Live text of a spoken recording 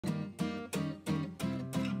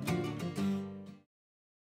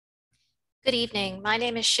Good evening. My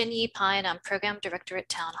name is Shin Yi Pai, and I'm Program Director at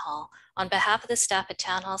Town Hall. On behalf of the staff at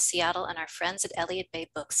Town Hall Seattle and our friends at Elliott Bay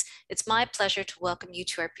Books, it's my pleasure to welcome you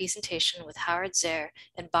to our presentation with Howard Zehr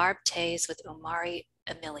and Barb Toews with Omari,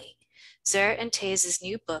 Amili. Zehr and Toews'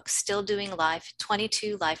 new book, Still Doing Life,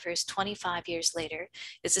 22 Lifers 25 Years Later,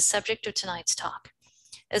 is the subject of tonight's talk.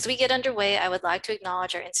 As we get underway, I would like to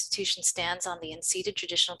acknowledge our institution stands on the unceded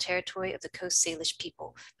traditional territory of the Coast Salish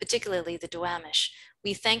people, particularly the Duwamish.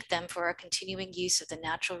 We thank them for our continuing use of the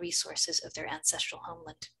natural resources of their ancestral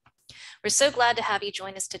homeland. We're so glad to have you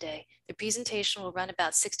join us today. The presentation will run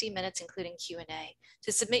about 60 minutes, including Q&A.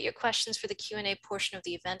 To submit your questions for the Q&A portion of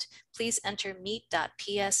the event, please enter meet.ps/Zehr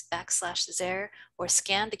or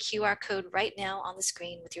scan the QR code right now on the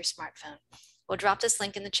screen with your smartphone. We'll drop this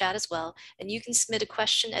link in the chat as well, and you can submit a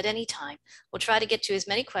question at any time. We'll try to get to as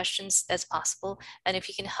many questions as possible, and if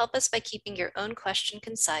you can help us by keeping your own question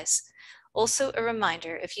concise. Also, a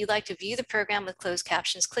reminder, if you'd like to view the program with closed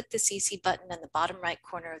captions, click the CC button in the bottom right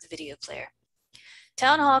corner of the video player.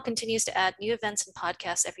 Town Hall continues to add new events and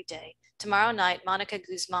podcasts every day. Tomorrow night, Monica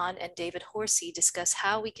Guzman and David Horsey discuss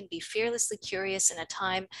how we can be fearlessly curious in a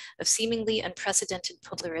time of seemingly unprecedented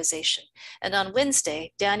polarization. And on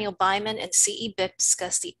Wednesday, Daniel Byman and C.E. Bick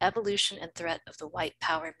discuss the evolution and threat of the white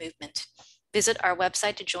power movement. Visit our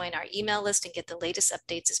website to join our email list and get the latest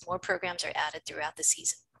updates as more programs are added throughout the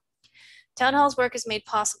season. Town Hall's work is made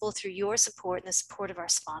possible through your support and the support of our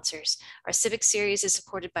sponsors. Our Civic Series is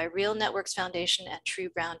supported by Real Networks Foundation and True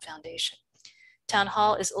Brown Foundation. Town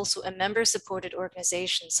Hall is also a member-supported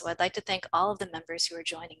organization, so I'd like to thank all of the members who are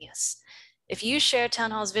joining us. If you share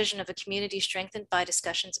Town Hall's vision of a community strengthened by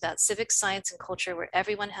discussions about civics, science, and culture where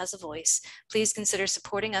everyone has a voice, please consider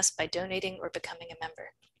supporting us by donating or becoming a member.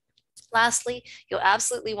 Lastly, you'll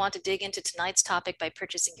absolutely want to dig into tonight's topic by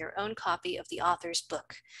purchasing your own copy of the author's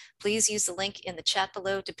book. Please use the link in the chat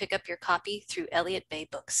below to pick up your copy through Elliott Bay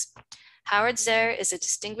Books. Howard Zehr is a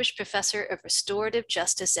distinguished professor of restorative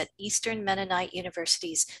justice at Eastern Mennonite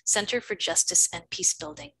University's Center for Justice and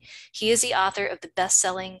Peacebuilding. He is the author of the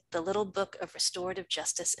best-selling The Little Book of Restorative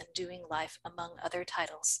Justice and Doing Life, among other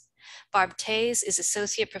titles. Barb Toews is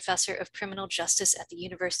Associate Professor of Criminal Justice at the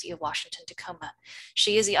University of Washington, Tacoma.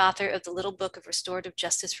 She is the author of The Little Book of Restorative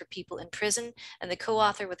Justice for People in Prison and the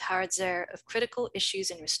co-author with Howard Zehr of Critical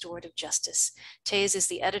Issues in Restorative Justice. Toews is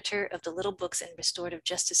the editor of the Little Books in Restorative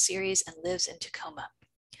Justice series and lives in Tacoma.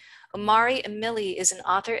 Omari Amili is an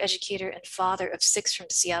author, educator, and father of 6 from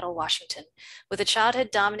Seattle, Washington. With a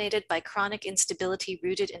childhood dominated by chronic instability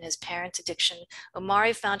rooted in his parents' addiction,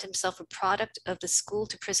 Omari found himself a product of the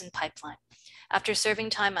school-to-prison pipeline. After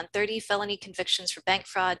serving time on 30 felony convictions for bank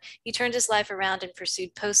fraud, he turned his life around and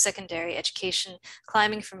pursued post-secondary education,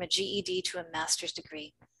 climbing from a GED to a master's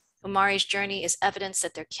degree. Omari's journey is evidence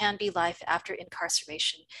that there can be life after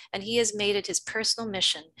incarceration, and he has made it his personal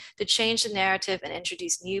mission to change the narrative and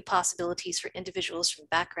introduce new possibilities for individuals from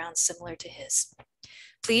backgrounds similar to his.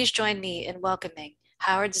 Please join me in welcoming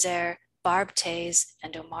Howard Zehr, Barb Toews,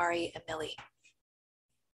 and Omari Amili.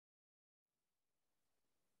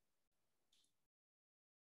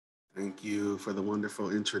 Thank you for the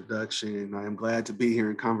wonderful introduction. I am glad to be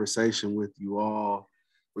here in conversation with you all.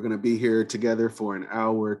 We're going to be here together for an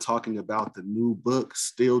hour talking about the new book,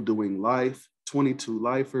 Still Doing Life, 22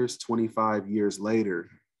 Lifers, 25 Years Later.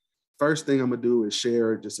 First thing I'm going to do is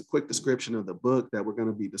share just a quick description of the book that we're going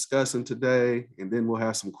to be discussing today, and then we'll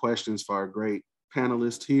have some questions for our great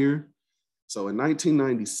panelists here. So in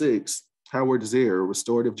 1996, Howard Zehr, a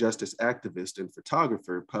restorative justice activist and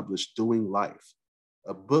photographer, published Doing Life,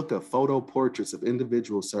 a book of photo portraits of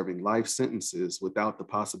individuals serving life sentences without the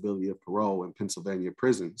possibility of parole in Pennsylvania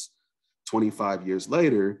prisons. 25 years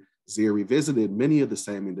later, Zehr revisited many of the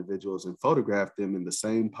same individuals and photographed them in the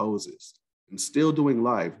same poses. In Still Doing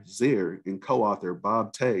Life, Zehr and co-author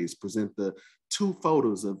Barb Toews present the 2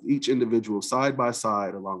 photos of each individual side by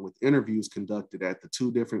side, along with interviews conducted at the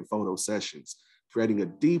 2 different photo sessions, creating a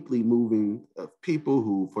deeply moving of people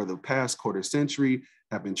who, for the past quarter century,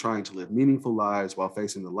 have been trying to live meaningful lives while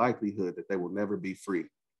facing the likelihood that they will never be free.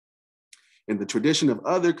 In the tradition of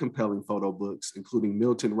other compelling photo books, including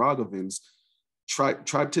Milton Raghavan's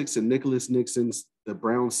Triptychs and Nicholas Nixon's The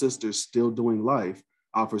Brown Sisters Still Doing Life,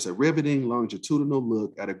 offers a riveting longitudinal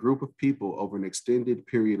look at a group of people over an extended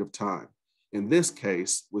period of time. In this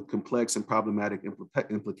case, with complex and problematic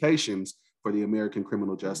implications for the American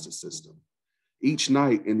criminal justice system. Each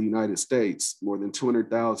night in the United States, more than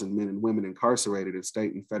 200,000 men and women incarcerated in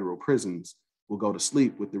state and federal prisons will go to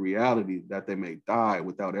sleep with the reality that they may die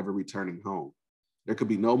without ever returning home. There could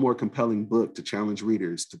be no more compelling book to challenge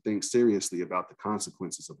readers to think seriously about the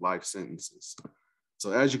consequences of life sentences.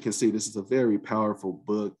 So as you can see, this is a very powerful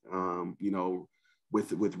book, you know,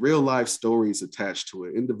 with real life stories attached to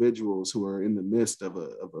it, individuals who are in the midst of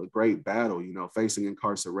a great battle, you know, facing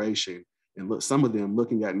incarceration, and some of them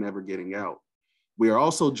looking at never getting out. We are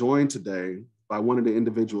also joined today by one of the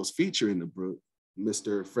individuals featured in the book,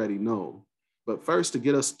 Mr. Freddie Knoll. But first, to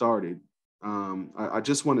get us started, I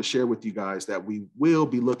just want to share with you guys that we will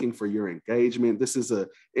be looking for your engagement. This is an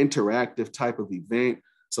interactive type of event.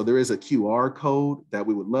 So there is a QR code that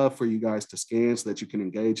we would love for you guys to scan so that you can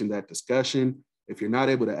engage in that discussion. If you're not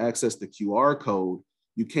able to access the QR code,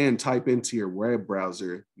 you can type into your web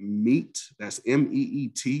browser meet, that's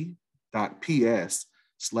meet.ps/Zehr,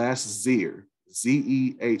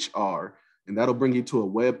 Zehr, and that'll bring you to a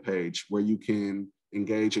web page where you can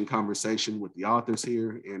engage in conversation with the authors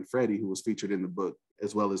here and Freddie, who was featured in the book,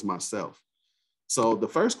 as well as myself. So the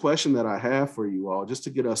first question that I have for you all, just to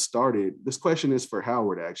get us started, this question is for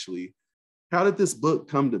Howard, actually. How did this book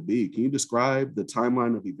come to be? Can you describe the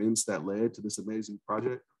timeline of events that led to this amazing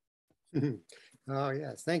project? Oh,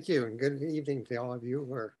 yes. Thank you. And good evening to all of you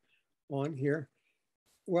who are on here.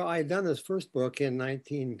 Well, I had done this first book in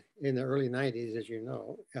the early 90s, as you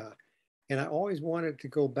know, and I always wanted to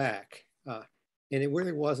go back, and it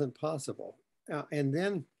really wasn't possible. And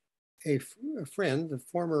then a friend, the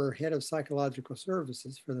former head of psychological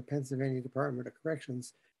services for the Pennsylvania Department of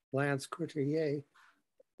Corrections, Lance Couturier,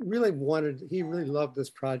 he really loved this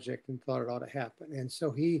project and thought it ought to happen. And so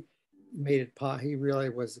he made it, he really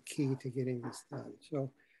was the key to getting this done.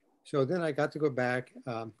 So then I got to go back.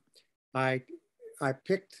 I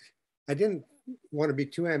didn't want to be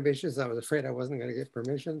too ambitious. I was afraid I wasn't going to get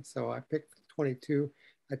permission. So I picked 22.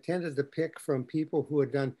 I tended to pick from people who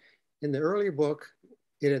had done, in the earlier book,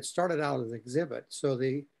 it had started out as an exhibit. So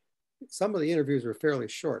some of the interviews were fairly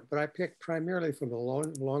short, but I picked primarily from the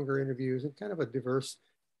longer interviews and kind of a diverse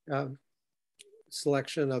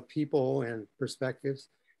selection of people and perspectives.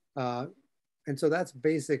 And so that's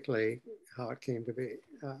basically how it came to be.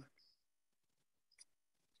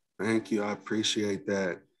 Thank you. I appreciate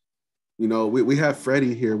that. You know, we have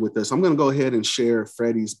Freddie here with us. I'm going to go ahead and share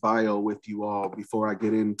Freddie's bio with you all before I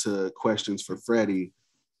get into questions for Freddie.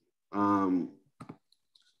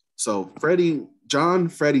 So John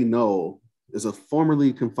Freddie Knoll is a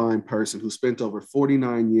formerly confined person who spent over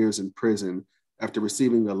 49 years in prison after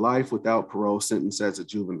receiving a life without parole sentence as a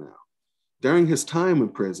juvenile. During his time in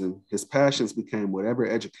prison, his passions became whatever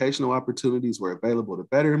educational opportunities were available to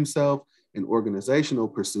better himself and organizational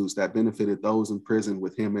pursuits that benefited those in prison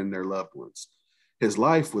with him and their loved ones. His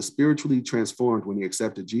life was spiritually transformed when he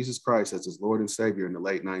accepted Jesus Christ as his Lord and Savior in the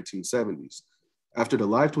late 1970s. After the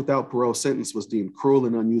life without parole sentence was deemed cruel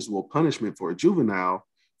and unusual punishment for a juvenile,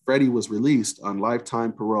 Freddie was released on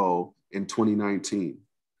lifetime parole in 2019.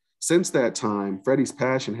 Since that time, Freddie's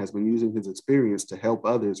passion has been using his experience to help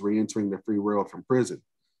others re-entering the free world from prison.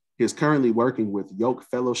 He is currently working with Yoke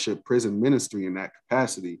Fellowship Prison Ministry in that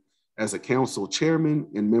capacity as a council chairman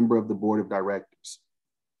and member of the board of directors.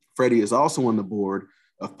 Freddie is also on the board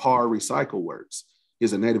of PAR Recycle Works. He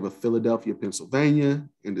is a native of Philadelphia, Pennsylvania,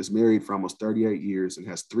 and is married for almost 38 years and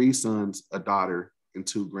has 3 sons, a daughter, and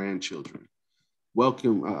 2 grandchildren.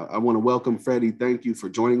 Welcome. I want to welcome Freddie. Thank you for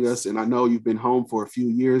joining us. And I know you've been home for a few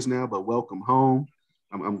years now, but welcome home.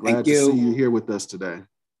 I'm glad to see you here with us today.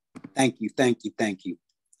 Thank you.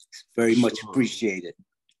 Very much appreciated.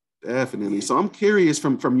 Definitely. So I'm curious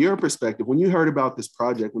from your perspective, when you heard about this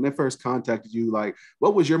project, when they first contacted you, like,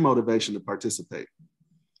 what was your motivation to participate?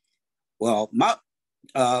 Well,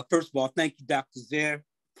 first of all, thank you, Dr. Zehr,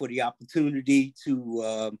 for the opportunity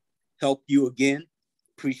to help you again.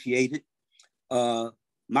 Appreciate it.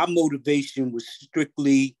 My motivation was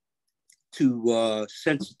strictly to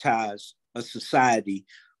sensitize a society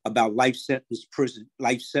about life sentence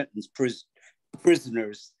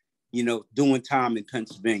prisoners, you know, doing time in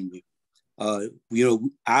Pennsylvania. You know,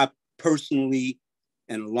 I personally,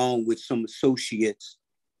 and along with some associates,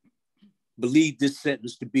 believe this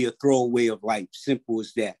sentence to be a throwaway of life. Simple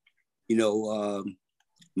as that. You know,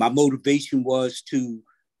 my motivation was to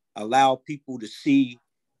allow people to see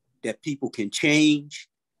that people can change,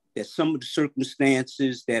 that some of the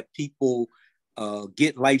circumstances that people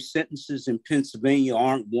get life sentences in Pennsylvania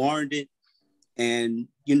aren't warranted, and,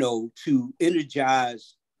 you know, to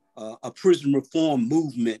energize a prison reform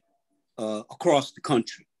movement across the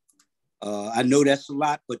country. I know that's a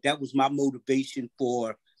lot, but that was my motivation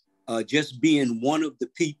for just being one of the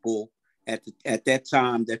people at that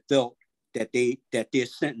time that felt that their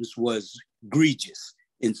sentence was egregious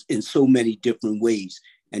in so many different ways,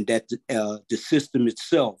 and that the system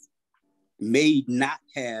itself may not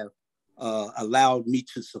have allowed me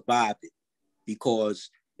to survive it, because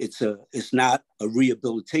It's not a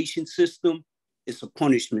rehabilitation system, it's a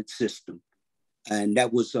punishment system. And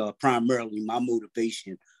that was primarily my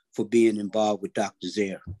motivation for being involved with Dr.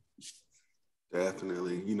 Zehr.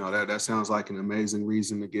 Definitely. You know, that sounds like an amazing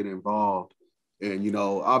reason to get involved. And, you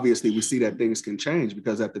know, obviously we see that things can change,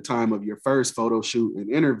 because at the time of your first photo shoot and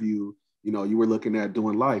interview, you know, you were looking at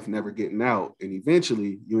doing life, never getting out. And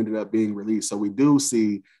eventually you ended up being released. So we do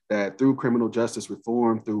see that through criminal justice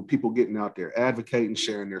reform, through people getting out there advocating,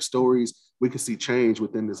 sharing their stories, we can see change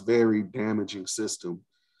within this very damaging system.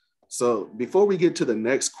 So before we get to the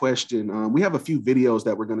next question, we have a few videos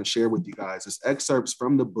that we're going to share with you guys. It's excerpts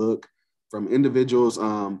from the book, from individuals.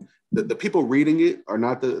 The people reading it are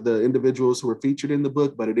not the individuals who are featured in the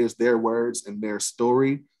book, but it is their words and their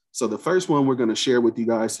story. So the first one we're going to share with you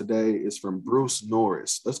guys today is from Bruce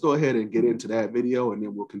Norris. Let's go ahead and get into that video, and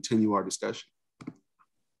then we'll continue our discussion.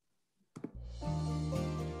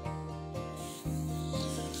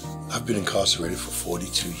 I've been incarcerated for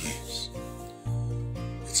 42 years.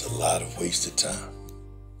 It's a lot of wasted time.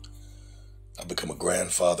 I've become a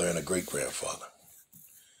grandfather and a great-grandfather.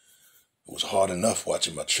 It was hard enough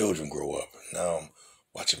watching my children grow up. Now I'm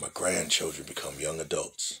watching my grandchildren become young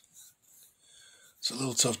adults. It's a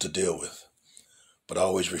little tough to deal with, but I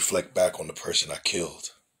always reflect back on the person I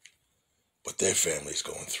killed, what their family's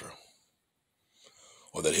going through,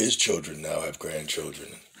 or that his children now have grandchildren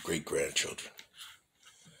and great-grandchildren.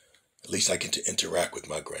 At least I get to interact with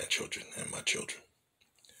my grandchildren and my children.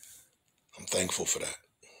 I'm thankful for that.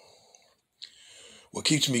 What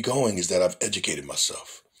keeps me going is that I've educated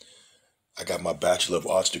myself. I got my Bachelor of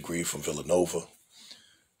Arts degree from Villanova.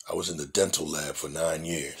 I was in the dental lab for 9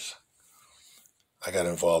 years. I got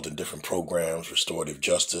involved in different programs, restorative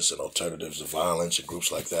justice and alternatives to violence and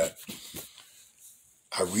groups like that.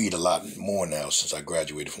 I read a lot more now since I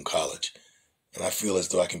graduated from college, and I feel as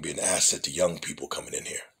though I can be an asset to young people coming in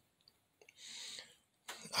here.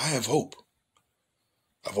 I have hope.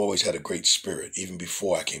 I've always had a great spirit, even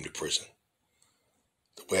before I came to prison.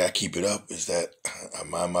 The way I keep it up is that I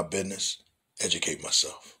mind my business, educate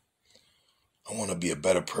myself. I want to be a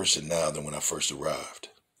better person now than when I first arrived.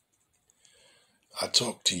 I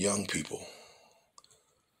talk to young people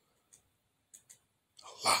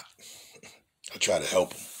a lot. I try to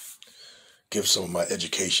help them, give some of my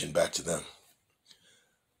education back to them.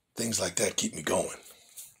 Things like that keep me going.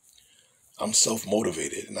 I'm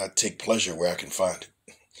self-motivated, and I take pleasure where I can find it.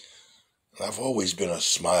 And I've always been a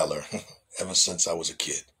smiler ever since I was a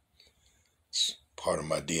kid. It's part of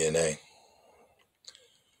my DNA.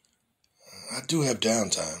 I do have down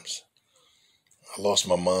times. I lost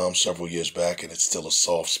my mom several years back, and it's still a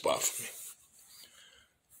soft spot for me.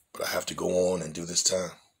 But I have to go on and do this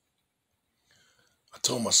time. I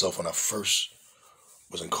told myself when I first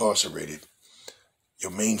was incarcerated,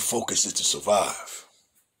 your main focus is to survive.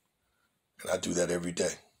 And I do that every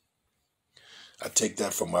day. I take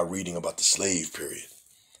that from my reading about the slave period.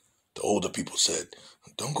 The older people said,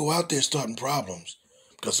 don't go out there starting problems,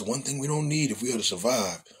 because the one thing we don't need if we are to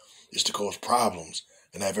survive is to cause problems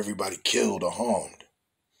and have everybody killed or harmed.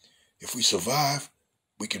 If we survive,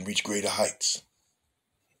 we can reach greater heights.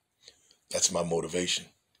 That's my motivation.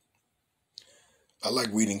 I like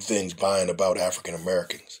reading things by and about African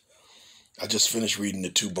Americans. I just finished reading the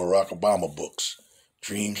 2 Barack Obama books,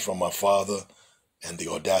 Dreams from My Father and The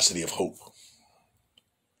Audacity of Hope.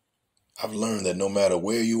 I've learned that no matter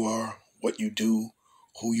where you are, what you do,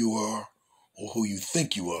 who you are, or who you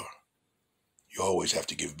think you are, you always have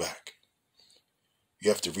to give back. You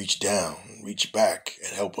have to reach down, reach back,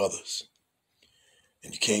 and help others.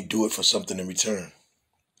 And you can't do it for something in return.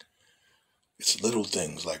 It's little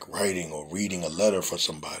things like writing or reading a letter for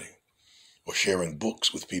somebody, or sharing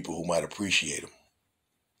books with people who might appreciate them.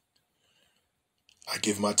 I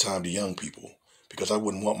give my time to young people because I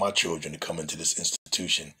wouldn't want my children to come into this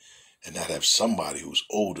institution and not have somebody who's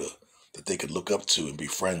older that they could look up to and be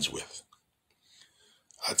friends with.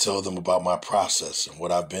 I tell them about my process and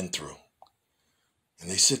what I've been through, and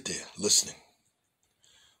they sit there listening.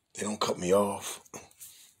 They don't cut me off.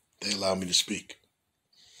 They allow me to speak.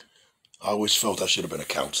 I always felt I should have been a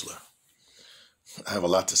counselor. I have a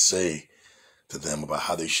lot to say to them about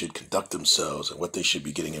how they should conduct themselves and what they should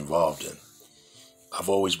be getting involved in. I've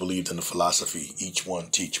always believed in the philosophy, each one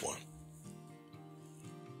teach one.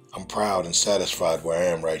 I'm proud and satisfied where I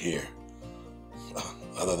am right here,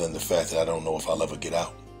 other than the fact that I don't know if I'll ever get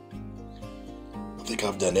out. I think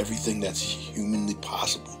I've done everything that's humanly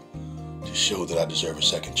possible to show that I deserve a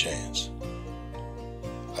second chance.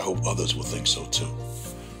 I hope others will think so too.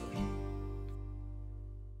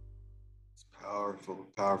 Powerful,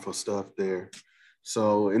 powerful stuff there.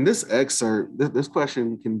 So in this excerpt, this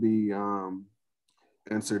question can be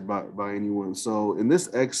answered by anyone. So in this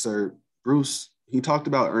excerpt, Bruce, he talked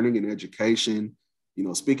about earning an education, you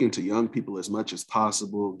know, speaking to young people as much as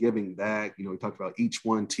possible, giving back. You know, he talked about each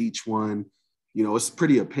one, teach one. You know, it's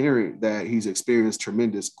pretty apparent that he's experienced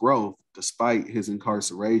tremendous growth despite his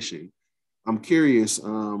incarceration. I'm curious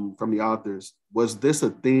from the authors, was this a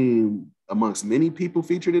theme amongst many people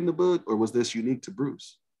featured in the book, or was this unique to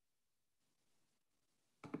Bruce?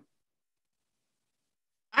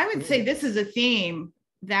 I would say this is a theme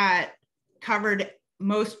that covered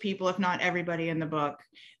most people, if not everybody in the book.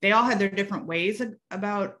 They all had their different ways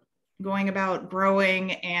about going about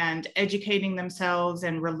growing and educating themselves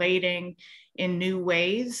and relating in new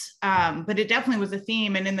ways. But it definitely was a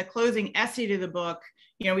theme. And in the closing essay to the book,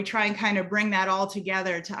 you know, we try and kind of bring that all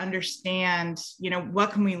together to understand, you know,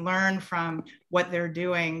 what can we learn from what they're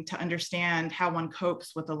doing to understand how one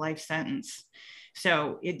copes with a life sentence.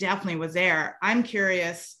 So it definitely was there. I'm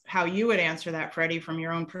curious how you would answer that, Freddie, from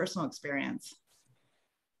your own personal experience.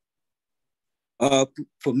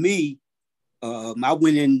 For me, I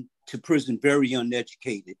went into prison very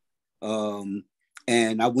uneducated.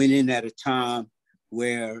 And I went in at a time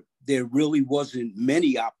where there really wasn't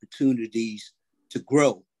many opportunities to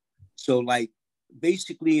grow. So like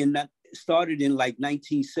basically started in like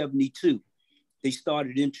 1972, they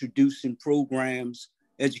started introducing programs,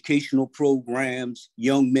 educational programs,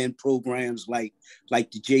 young men programs like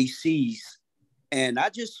the JCs. And I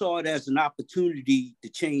just saw it as an opportunity to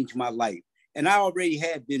change my life. And I already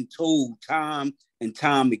had been told time and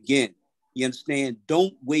time again, you understand,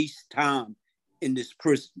 don't waste time in this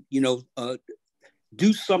prison, you know,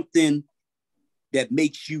 do something that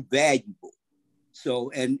makes you valuable.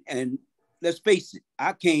 So, and let's face it,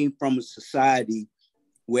 I came from a society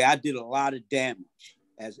where I did a lot of damage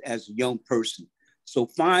as a young person. So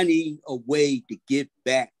finding a way to give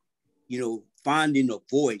back, you know, finding a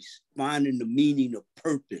voice, finding the meaning of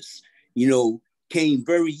purpose, you know, came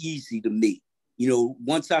very easy to me. You know,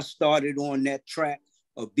 once I started on that track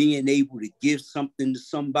of being able to give something to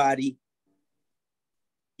somebody,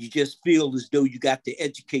 you just feel as though you got to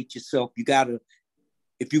educate yourself. You got to,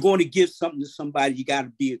 if you're going to give something to somebody, you got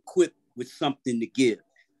to be equipped with something to give.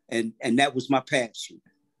 And that was my passion,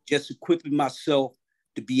 just equipping myself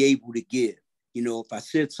to be able to give. You know, if I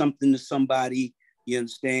said something to somebody, you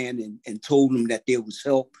understand, and told them that there was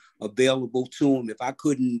help available to them, if I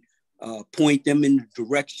couldn't point them in the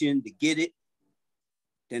direction to get it,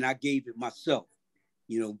 then I gave it myself,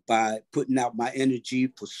 you know, by putting out my energy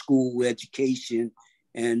for school education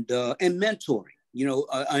and mentoring, you know,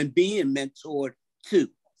 and being mentored too.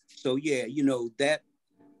 So yeah, you know, that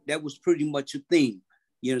was pretty much a theme,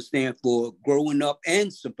 you understand, for growing up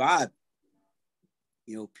and surviving,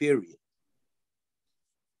 you know, period.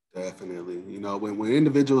 Definitely. You know, when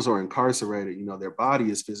individuals are incarcerated, you know, their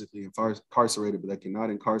body is physically incarcerated, but they cannot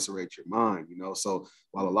incarcerate your mind, you know. So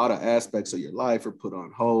while a lot of aspects of your life are put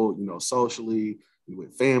on hold, you know, socially,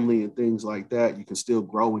 with family and things like that, you can still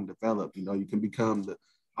grow and develop. You know, you can become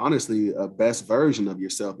honestly a best version of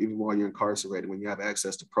yourself even while you're incarcerated, when you have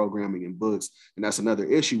access to programming and books. And that's another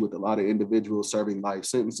issue with a lot of individuals serving life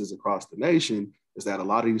sentences across the nation, is that a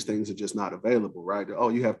lot of these things are just not available, right? Oh,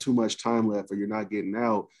 you have too much time left or you're not getting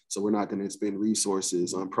out, so we're not going to spend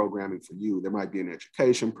resources on programming for you. There might be an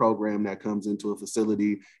education program that comes into a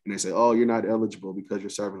facility and they say, oh, you're not eligible because you're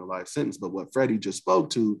serving a life sentence. But what Freddie just spoke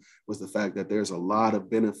to was the fact that there's a lot of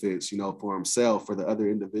benefits, you know, for himself, for the other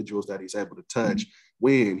individuals that he's able to touch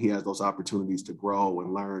when he has those opportunities to grow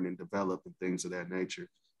and learn and develop and things of that nature.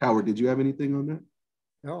 Howard, did you have anything on that?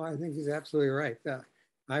 No, I think he's absolutely right.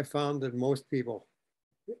 I found that most people,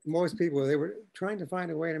 they were trying to find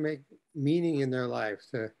a way to make meaning in their lives,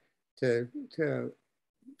 to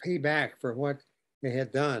pay back for what they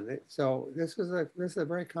had done. So this is a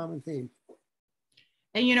very common theme.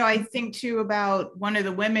 And, you know, I think too about one of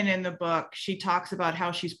the women in the book. She talks about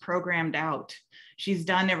how she's programmed out. She's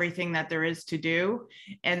done everything that there is to do.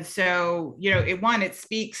 And so, you know, it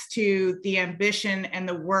speaks to the ambition and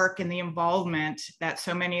the work and the involvement that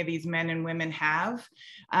so many of these men and women have,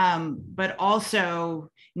 but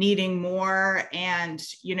also needing more. And,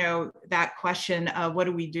 you know, that question of what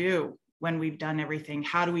do we do when we've done everything?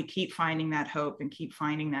 How do we keep finding that hope and keep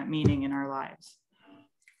finding that meaning in our lives?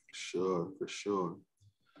 Sure, for sure.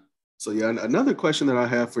 So yeah, another question that I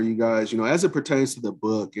have for you guys, you know, as it pertains to the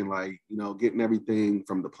book and like, you know, getting everything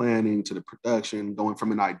from the planning to the production, going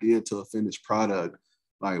from an idea to a finished product,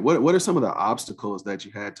 like what are some of the obstacles that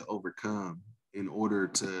you had to overcome in order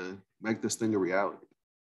to make this thing a reality?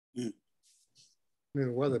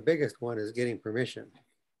 Well, the biggest one is getting permission.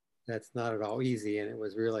 That's not at all easy, and it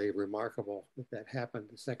was really remarkable that happened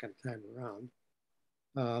the second time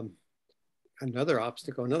around. another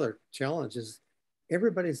obstacle, another challenge is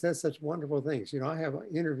everybody says such wonderful things. I have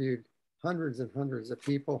interviewed hundreds and hundreds of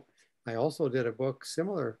people. I also did a book,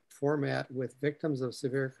 similar format, with victims of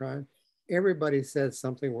severe crime. Everybody said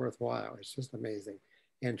something worthwhile. It's just amazing.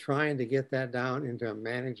 And trying to get that down into a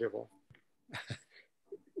manageable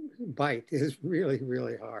bite is really,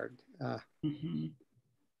 really hard. Mm-hmm.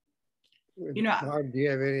 Barb, do you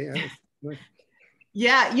have any other?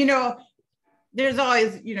 Yeah, there's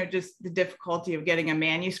always, just the difficulty of getting a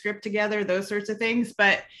manuscript together, those sorts of things.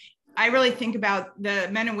 But I really think about the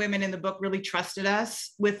men and women in the book really trusted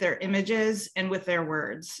us with their images and with their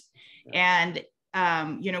words. And,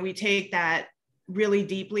 we take that really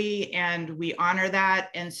deeply and we honor that.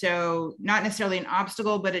 And so not necessarily an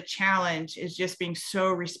obstacle, but a challenge is just being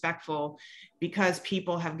so respectful because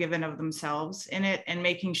people have given of themselves in it, and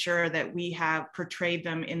making sure that we have portrayed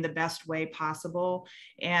them in the best way possible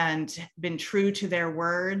and been true to their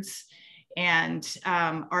words, and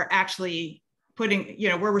are actually putting,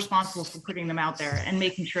 we're responsible for putting them out there and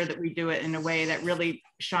making sure that we do it in a way that really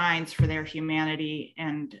shines for their humanity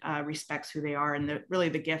and respects who they are, and really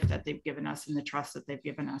the gift that they've given us and the trust that they've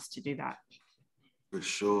given us to do that. For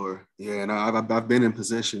sure. Yeah. And I've been in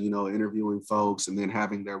position, interviewing folks and then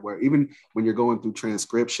having their work, even when you're going through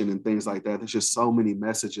transcription and things like that, there's just so many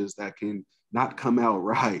messages that can not come out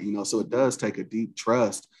right, so it does take a deep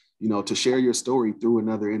trust, to share your story through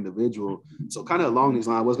another individual. So kind of along these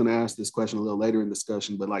lines, I was going to ask this question a little later in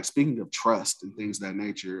discussion, but like speaking of trust and things of that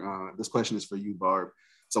nature, this question is for you, Barb.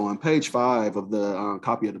 So on page 5 of the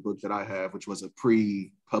copy of the book that I have, which was a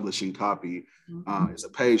pre-publishing copy, is a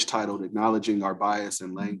page titled Acknowledging Our Bias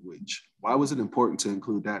in Language. Why was it important to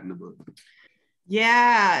include that in the book?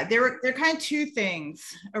 Yeah, there are kind of two things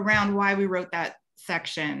around why we wrote that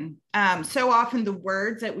section. So often the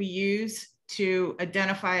words that we use to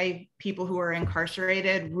identify people who are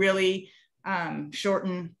incarcerated really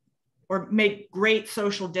shorten or make great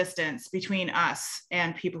social distance between us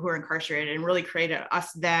and people who are incarcerated, and really create a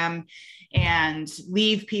us them, and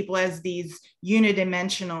leave people as these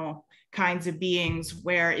unidimensional kinds of beings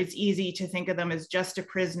where it's easy to think of them as just a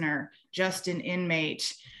prisoner, just an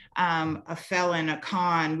inmate, a felon, a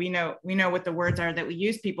con. We know what the words are that we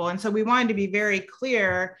use people. And so we wanted to be very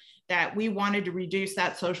clear that we wanted to reduce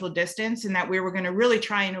that social distance, and that we were going to really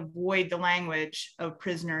try and avoid the language of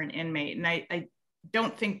prisoner and inmate. And I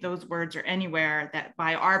don't think those words are anywhere that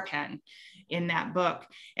by our pen in that book,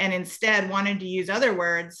 and instead wanted to use other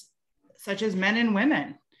words such as men and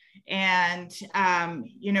women. And,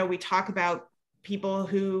 we talk about people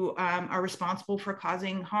who are responsible for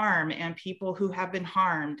causing harm and people who have been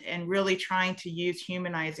harmed, and really trying to use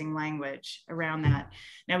humanizing language around that.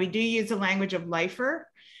 Now, we do use the language of lifer.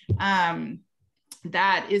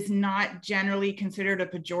 That is not generally considered a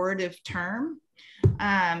pejorative term.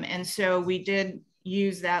 And so we did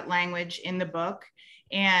use that language in the book.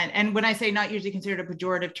 And when I say not usually considered a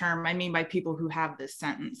pejorative term, I mean by people who have this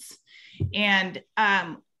sentence. And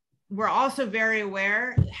we're also very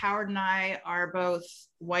aware, Howard and I are both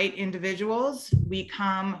white individuals. We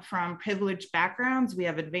come from privileged backgrounds. We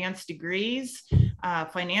have advanced degrees.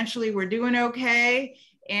 Financially, we're doing okay.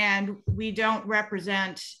 And we don't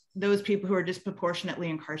represent those people who are disproportionately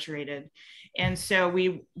incarcerated. And so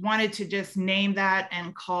we wanted to just name that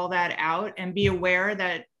and call that out, and be aware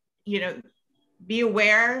that, be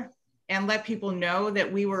aware and let people know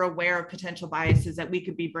that we were aware of potential biases that we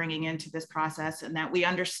could be bringing into this process, and that we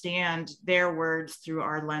understand their words through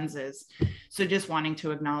our lenses. So just wanting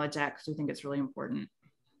to acknowledge that, because we think it's really important.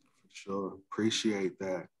 Sure, appreciate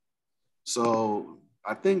that. So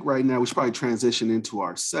I think right now we should probably transition into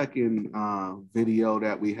our second video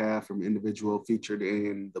that we have from individual featured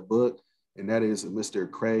in the book, and that is Mr.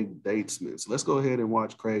 Craig Datesman. So let's go ahead and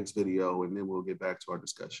watch Craig's video, and then we'll get back to our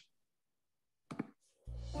discussion.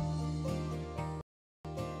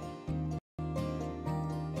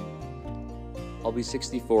 I'll be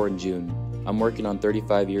 64 in June. I'm working on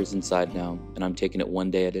 35 years inside now, and I'm taking it one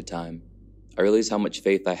day at a time. I realize how much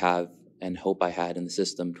faith I have and hope I had in the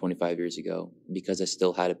system 25 years ago, because I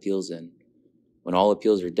still had appeals in. When all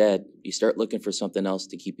appeals are dead, you start looking for something else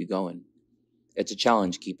to keep you going. It's a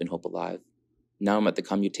challenge keeping hope alive. Now I'm at the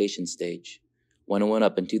commutation stage. When I went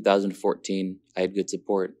up in 2014, I had good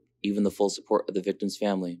support, even the full support of the victim's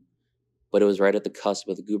family. But it was right at the cusp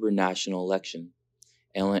of the gubernatorial election,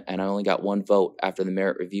 and I only got one vote after the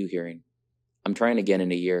merit review hearing. I'm trying again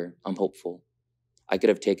in a year. I'm hopeful. I could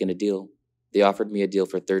have taken a deal. They offered me a deal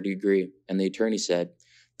for third degree, and the attorney said,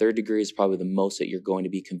 third degree is probably the most that you're going to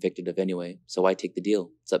be convicted of anyway, so I take the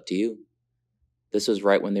deal. It's up to you. This was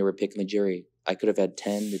right when they were picking the jury. I could have had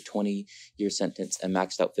 10 to 20 year sentence and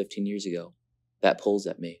maxed out 15 years ago. That pulls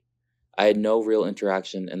at me. I had no real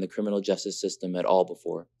interaction in the criminal justice system at all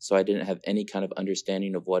before, so I didn't have any kind of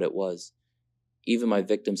understanding of what it was. Even my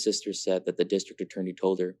victim's sister said that the district attorney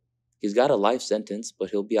told her, "He's got a life sentence, but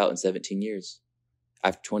he'll be out in 17 years.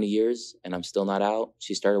 After 20 years, and I'm still not out,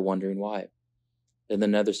 she started wondering why. Then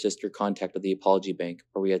another sister contacted the apology bank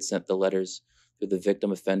where we had sent the letters through the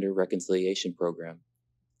Victim Offender Reconciliation Program,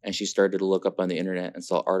 and she started to look up on the internet and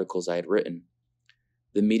saw articles I had written.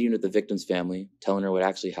 The meeting with the victim's family, telling her what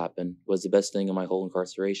actually happened, was the best thing in my whole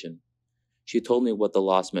incarceration. She told me what the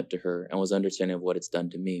loss meant to her and was understanding of what it's done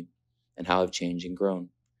to me and how I've changed and grown.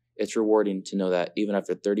 It's rewarding to know that even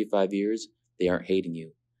after 35 years, they aren't hating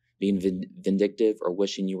you, being vindictive or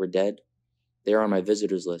wishing you were dead. They are on my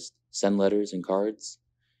visitors list, send letters and cards,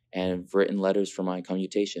 and have written letters for my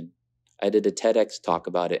commutation. I did a TEDx talk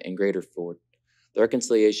about it in Graterford. The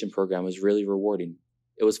reconciliation program was really rewarding.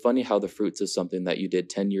 It was funny how the fruits of something that you did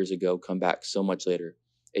 10 years ago come back so much later.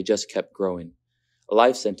 It just kept growing. A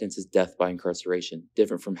life sentence is death by incarceration,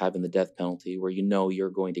 different from having the death penalty where you know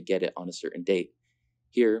you're going to get it on a certain date.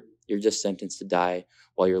 Here, you're just sentenced to die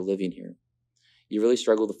while you're living here. You really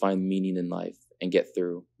struggle to find meaning in life and get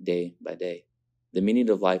through day by day. The meaning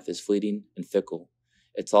of life is fleeting and fickle.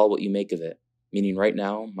 It's all what you make of it. Meaning right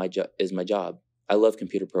now is my job. I love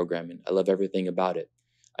computer programming. I love everything about it.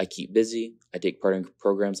 I keep busy. I take part in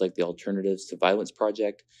programs like the Alternatives to Violence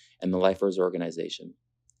Project and the Lifers Organization.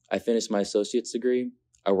 I finished my associate's degree.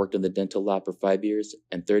 I worked in the dental lab for 5 years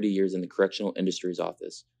and 30 years in the correctional industry's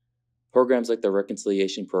office. Programs like the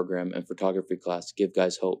Reconciliation Program and photography class give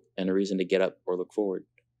guys hope and a reason to get up or look forward.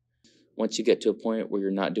 Once you get to a point where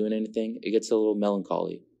you're not doing anything, it gets a little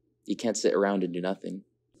melancholy. You can't sit around and do nothing.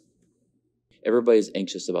 Everybody's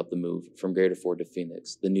anxious about the move from Graterford to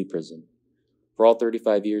Phoenix, the new prison. For all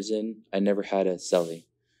 35 years in, I never had a cellie.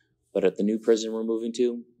 But at the new prison we're moving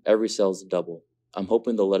to, every cell's a double. I'm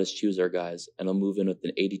hoping they'll let us choose our guys, and I'll move in with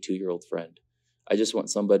an 82-year-old friend. I just want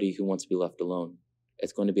somebody who wants to be left alone.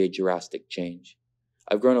 It's going to be a drastic change.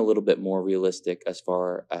 I've grown a little bit more realistic as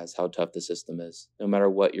far as how tough the system is, no matter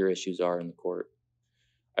what your issues are in the court.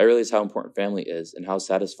 I realize how important family is and how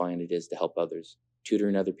satisfying it is to help others.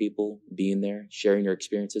 Tutoring other people, being there, sharing your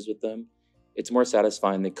experiences with them. It's more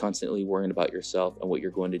satisfying than constantly worrying about yourself and what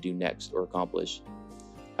you're going to do next or accomplish.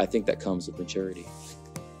 I think that comes with maturity.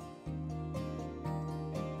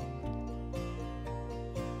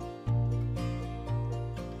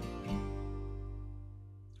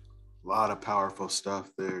 A lot of powerful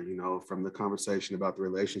stuff there, from the conversation about the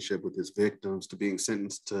relationship with his victims to being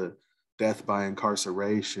sentenced to death by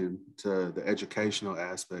incarceration to the educational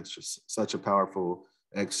aspects. Just such a powerful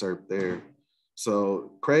excerpt there.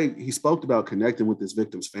 So Craig, he spoke about connecting with his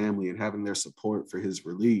victim's family and having their support for his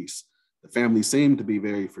release. The family seemed to be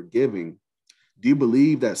very forgiving. Do you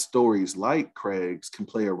believe that stories like Craig's can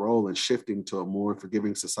play a role in shifting to a more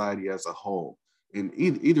forgiving society as a whole? And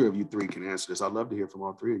either of you three can answer this. I'd love to hear from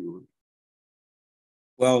all three of you.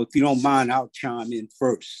 Well, if you don't mind, I'll chime in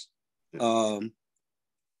first.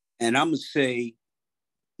 And I'm going to say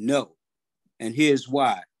no. And here's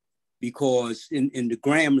why. Because in the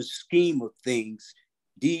grammar scheme of things,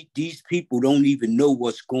 these people don't even know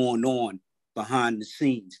what's going on behind the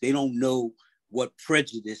scenes. They don't know what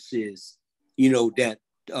prejudice is, that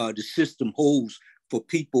the system holds for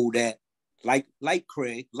people that, like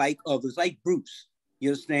Craig, like others, like Bruce, you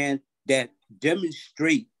understand, that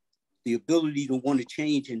demonstrate the ability to want to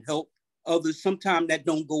change and help others. Sometimes that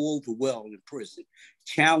don't go over well in prison.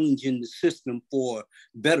 Challenging the system for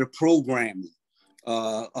better programming,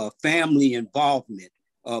 family involvement,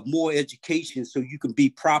 more education so you can be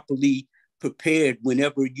properly prepared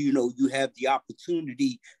whenever, you have the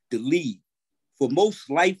opportunity to leave. For most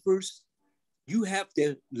lifers, you have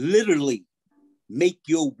to literally make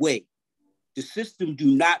your way. The system do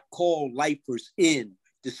not call lifers in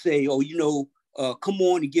to say, come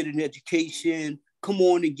on and get an education, come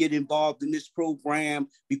on and get involved in this program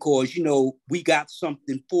because, we got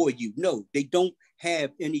something for you. No, they don't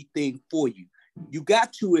have anything for you. You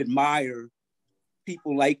got to admire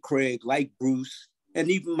people like Craig, like Bruce, and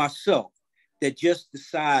even myself that just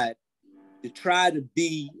decide to try to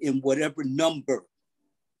be in whatever number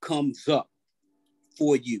comes up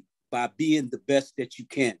for you by being the best that you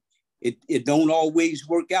can. It don't always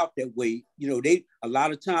work out that way. A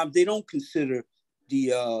lot of times they don't consider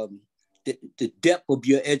the depth of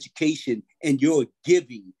your education and your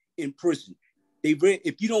giving in prison.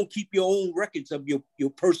 If you don't keep your own records of your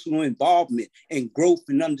personal involvement and growth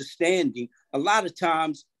and understanding, a lot of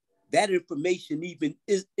times that information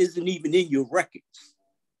isn't even in your records.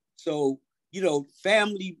 So,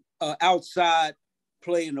 family outside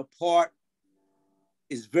playing a part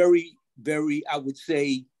is very, very, I would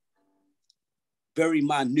say, very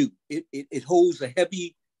minute. It holds a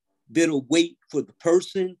heavy bit of weight for the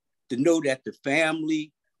person to know that the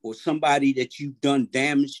family or somebody that you've done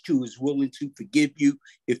damage to is willing to forgive you.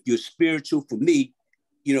 If you're spiritual, for me,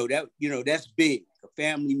 that's big. A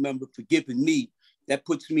family member forgiving me, that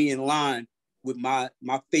puts me in line with my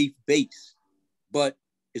faith base. But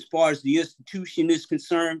as far as the institution is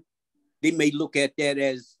concerned, they may look at that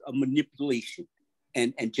as a manipulation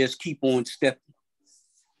and just keep on stepping.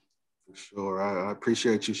 For sure. I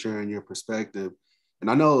appreciate you sharing your perspective. And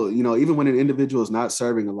I know, even when an individual is not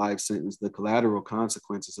serving a life sentence, the collateral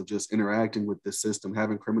consequences of just interacting with the system,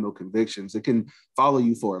 having criminal convictions, it can follow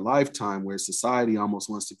you for a lifetime, where society almost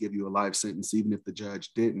wants to give you a life sentence, even if the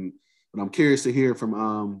judge didn't. But I'm curious to hear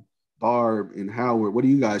from Barb and Howard. What do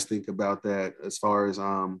you guys think about that as far as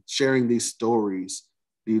sharing these stories?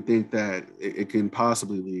 Do you think that it can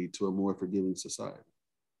possibly lead to a more forgiving society?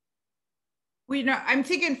 Well, I'm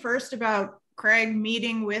thinking first about Craig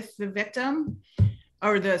meeting with the victim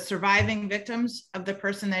or the surviving victims of the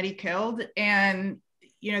person that he killed. And,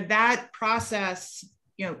 that process,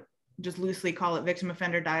 just loosely call it victim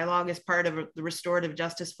offender dialogue, is part of the restorative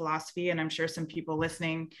justice philosophy. And I'm sure some people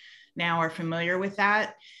listening now are familiar with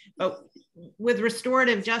that. But with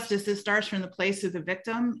restorative justice, it starts from the place of the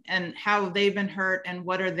victim and how they've been hurt and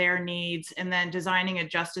what are their needs, and then designing a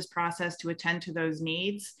justice process to attend to those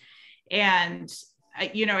needs. And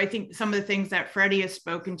I think some of the things that Freddie has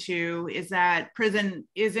spoken to is that prison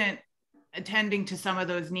isn't attending to some of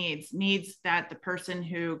those needs that the person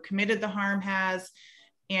who committed the harm has,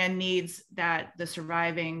 and needs that the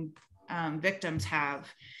surviving victims have.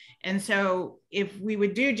 And so if we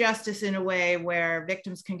would do justice in a way where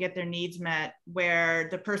victims can get their needs met, where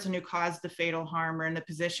the person who caused the fatal harm are in the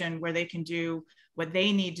position where they can do what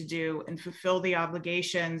they need to do and fulfill the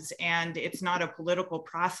obligations, and it's not a political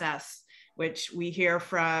process, which we hear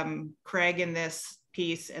from Craig in this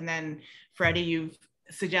piece, and then Freddie, you've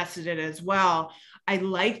suggested it as well. I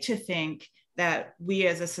like to think that we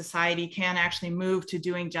as a society can actually move to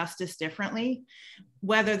doing justice differently.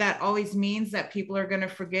 Whether that always means that people are going to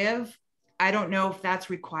forgive, I don't know if that's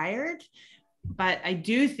required, but I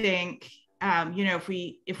do think, if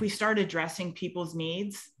we start addressing people's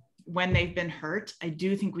needs when they've been hurt, I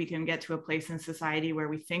do think we can get to a place in society where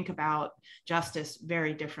we think about justice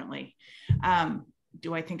very differently.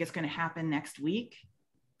 Do I think it's going to happen next week?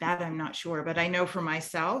 That I'm not sure, but I know for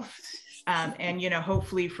myself, and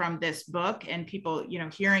hopefully from this book and people,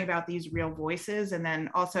 hearing about these real voices. And then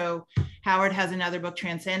also Howard has another book,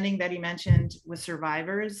 Transcending, that he mentioned with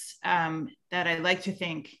survivors, that I like to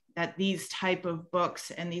think that these type of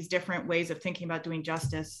books and these different ways of thinking about doing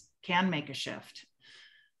justice can make a shift.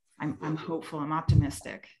 I'm hopeful, I'm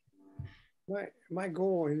optimistic. My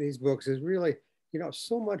goal in these books is really,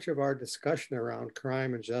 so much of our discussion around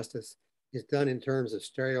crime and justice is done in terms of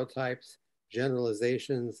stereotypes,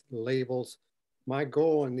 generalizations, labels. My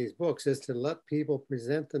goal in these books is to let people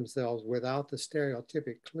present themselves without the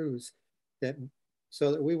stereotypic clues,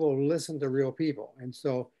 so that we will listen to real people. And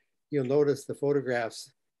so you'll notice the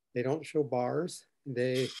photographs, they don't show bars.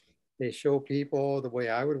 They show people the way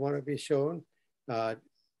I would want to be shown. I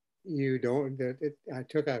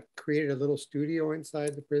created a little studio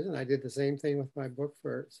inside the prison. I did the same thing with my book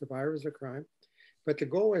for survivors of crime. But the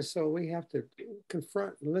goal is, so we have to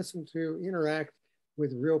confront, listen to, interact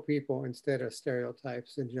with real people instead of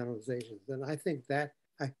stereotypes and generalizations. And I think that,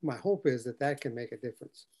 my hope is that can make a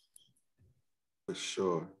difference. For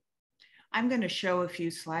sure. I'm going to show a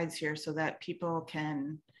few slides here so that people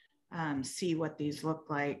can see what these look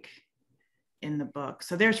like in the book.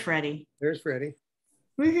 So there's Freddie. There's Freddie.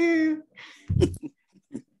 Woohoo!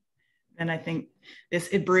 And I think this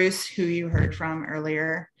is Bruce, who you heard from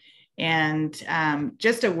earlier. And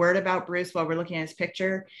just a word about Bruce while we're looking at his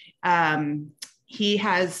picture. He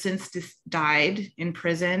has since died in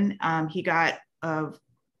prison. He got a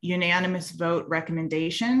unanimous vote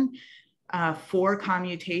recommendation for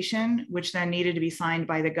commutation, which then needed to be signed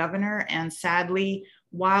by the governor. And sadly,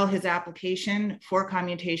 while his application for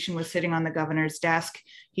commutation was sitting on the governor's desk,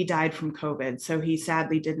 he died from COVID. So he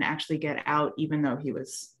sadly didn't actually get out, even though he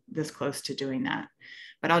was this close to doing that.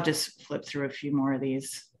 But I'll just flip through a few more of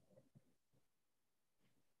these.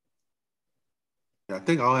 I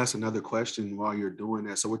think I'll ask another question while you're doing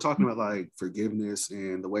that. So we're talking about like forgiveness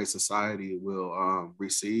and the way society will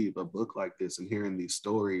receive a book like this, and hearing these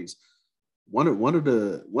stories. One of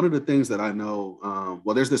the things that I know,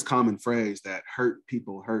 there's this common phrase that hurt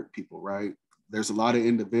people, right? There's a lot of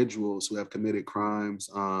individuals who have committed crimes,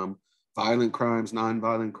 violent crimes,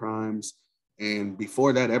 nonviolent crimes. And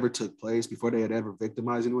before that ever took place, before they had ever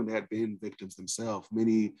victimized anyone, they had been victims themselves,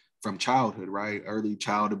 many from childhood, right? Early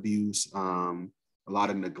child abuse, a lot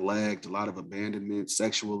of neglect, a lot of abandonment,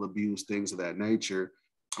 sexual abuse, things of that nature.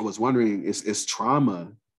 I was wondering, is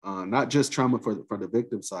trauma, not just trauma for the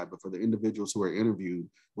victim side, but for the individuals who were interviewed,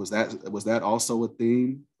 was that also a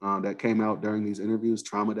theme that came out during these interviews,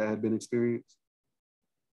 trauma that had been experienced?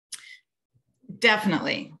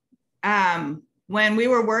 Definitely. When we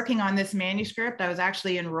were working on this manuscript, I was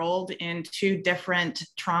actually enrolled in 2 different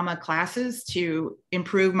trauma classes to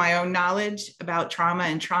improve my own knowledge about trauma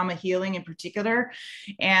and trauma healing in particular.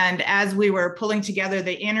 And as we were pulling together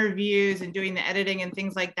the interviews and doing the editing and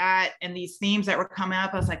things like that, and these themes that were coming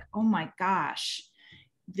up, I was like, oh my gosh,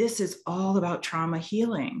 this is all about trauma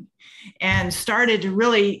healing. And started to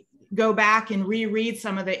really go back and reread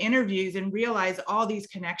some of the interviews and realize all these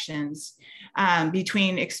connections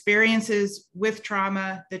between experiences with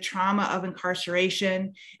trauma, the trauma of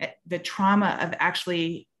incarceration, the trauma of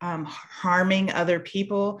actually harming other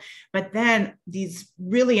people, but then these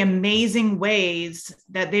really amazing ways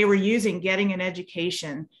that they were using getting an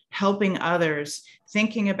education, helping others,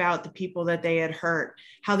 thinking about the people that they had hurt,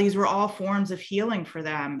 how these were all forms of healing for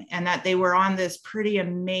them, and that they were on this pretty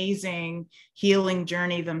amazing healing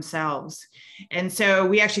journey themselves. And so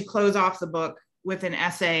we actually close off the book with an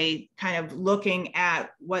essay kind of looking at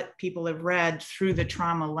what people have read through the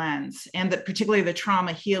trauma lens, and particularly the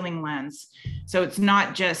trauma healing lens. So it's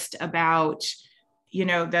not just about,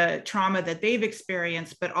 the trauma that they've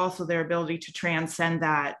experienced, but also their ability to transcend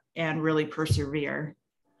that and really persevere.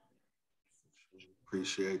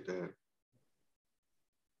 Appreciate that.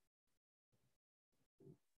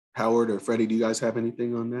 Howard or Freddie, do you guys have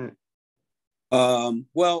anything on that?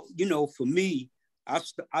 Well, for me, I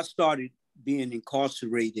started being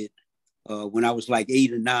incarcerated when I was like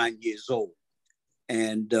 8 or 9 years old.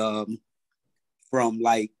 And from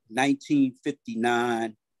like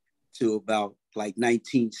 1959 to about like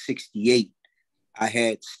 1968, I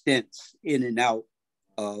had stints in and out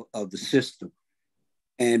of the system.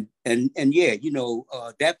 And yeah,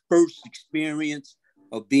 that first experience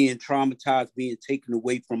of being traumatized, being taken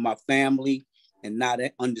away from my family and not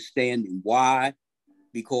understanding why,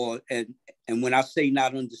 because, and when I say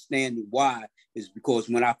not understanding why, is because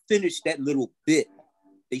when I finished that little bit,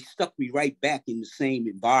 they stuck me right back in the same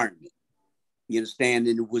environment. You understand?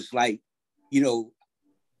 And it was like,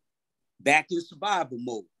 back in survival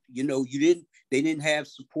mode. They didn't have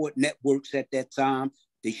support networks at that time.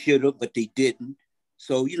 They should have, but they didn't.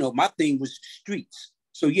 So, my thing was the streets.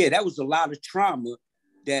 So yeah, that was a lot of trauma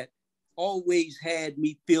that always had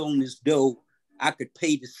me feeling as though I could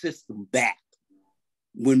pay the system back.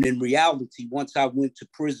 When in reality, once I went to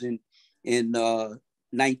prison in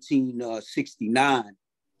 1969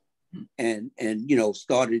 and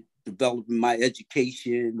started developing my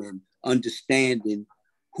education and understanding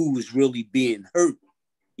who was really being hurt,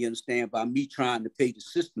 you understand, by me trying to pay the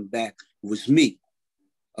system back, was me.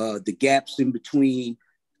 The gaps in between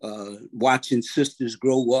watching sisters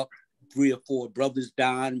grow up, 3 or 4 brothers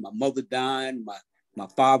dying, my mother dying, my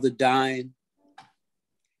father dying.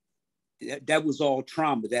 That was all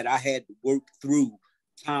trauma that I had to work through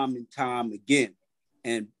time and time again.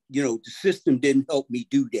 And, the system didn't help me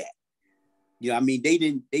do that.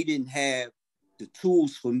 They didn't have the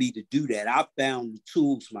tools for me to do that. I found the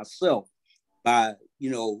tools myself by,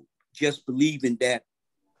 just believing that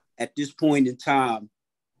at this point in time,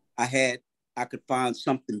 I could find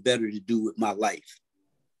something better to do with my life.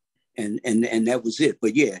 And that was it.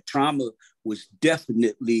 But yeah, trauma was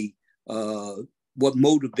definitely what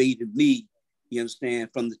motivated me, you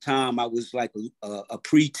understand, from the time I was like a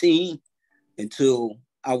preteen until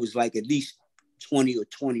I was like at least 20 or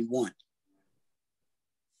 21.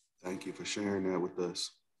 Thank you for sharing that with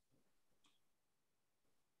us.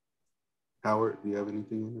 Howard, do you have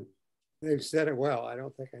anything on it? They've said it well. I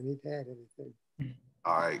don't think I need to add anything.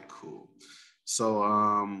 All right, cool. So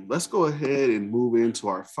let's go ahead and move into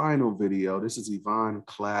our final video. This is Yvonne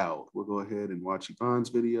Cloud. We'll go ahead and watch Yvonne's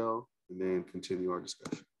video and then continue our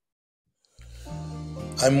discussion.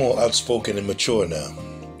 I'm more outspoken and mature now.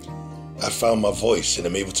 I found my voice and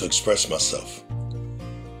I'm able to express myself.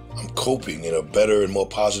 I'm coping in a better and more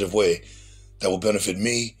positive way that will benefit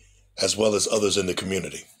me as well as others in the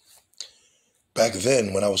community. Back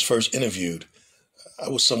then, when I was first interviewed, I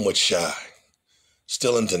was somewhat shy,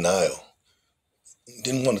 still in denial.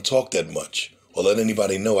 Didn't want to talk that much or let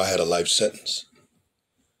anybody know I had a life sentence.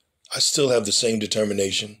 I still have the same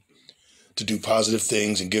determination to do positive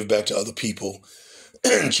things and give back to other people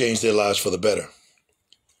and change their lives for the better.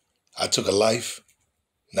 I took a life,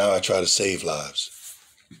 now I try to save lives.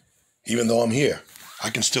 Even though I'm here, I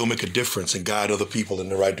can still make a difference and guide other people in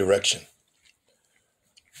the right direction.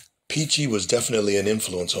 Peachy was definitely an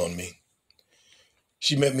influence on me.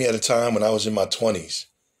 She met me at a time when I was in my 20s,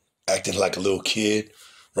 acting like a little kid,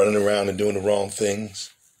 running around and doing the wrong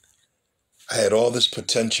things. I had all this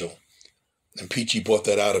potential, and Peachy brought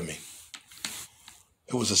that out of me.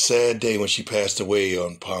 It was a sad day when she passed away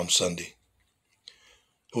on Palm Sunday.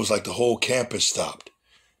 It was like the whole campus stopped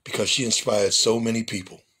because she inspired so many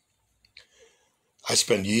people. I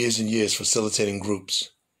spent years and years facilitating groups,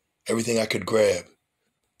 everything I could grab,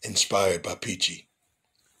 inspired by Peachy.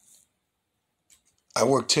 I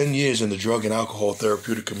worked 10 years in the drug and alcohol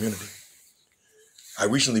therapeutic community. I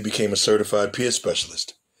recently became a certified peer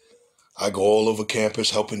specialist. I go all over campus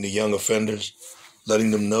helping the young offenders,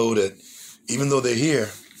 letting them know that even though they're here,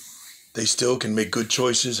 they still can make good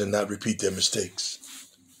choices and not repeat their mistakes.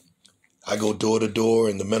 I go door to door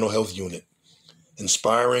in the mental health unit,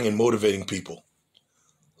 inspiring and motivating people,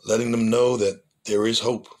 letting them know that there is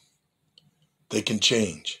hope. They can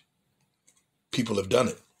change. People have done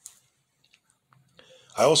it.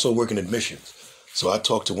 I also work in admissions, so I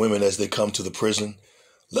talk to women as they come to the prison,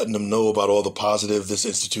 letting them know about all the positive this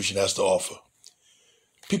institution has to offer.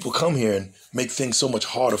 People come here and make things so much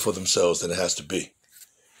harder for themselves than it has to be.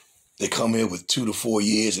 They come here with 2 to 4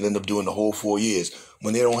 years and end up doing the whole 4 years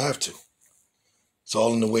when they don't have to. It's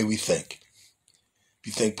all in the way we think. If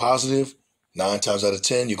you think positive, 9 times out of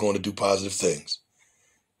 10, you're going to do positive things.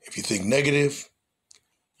 If you think negative,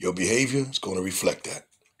 your behavior is going to reflect that.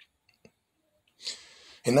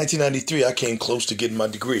 In 1993, I came close to getting my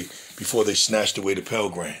degree before they snatched away the Pell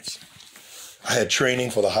Grants. I had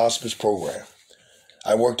training for the hospice program.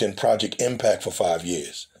 I worked in Project Impact for 5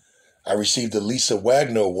 years. I received the Lisa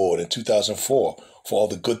Wagner Award in 2004 for all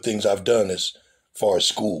the good things I've done as far as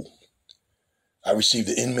school. I received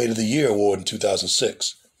the Inmate of the Year Award in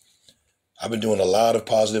 2006. I've been doing a lot of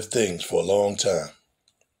positive things for a long time.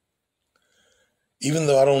 Even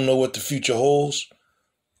though I don't know what the future holds,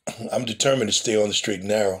 I'm determined to stay on the straight and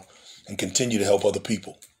narrow and continue to help other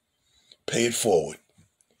people. Pay it forward.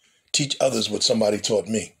 Teach others what somebody taught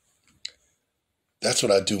me. That's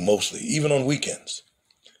what I do mostly, even on weekends.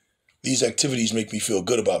 These activities make me feel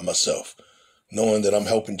good about myself, knowing that I'm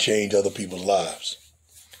helping change other people's lives.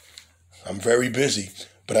 I'm very busy,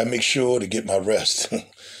 but I make sure to get my rest.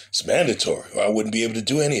 It's mandatory, or I wouldn't be able to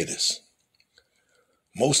do any of this.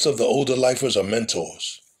 Most of the older lifers are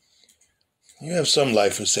mentors. You have some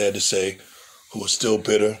lifers, sad to say, who are still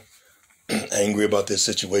bitter, angry about their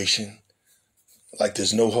situation, like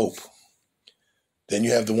there's no hope. Then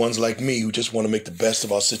you have the ones like me who just want to make the best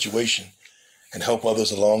of our situation and help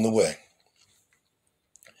others along the way.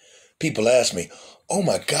 People ask me, "Oh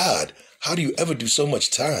my God, how do you ever do so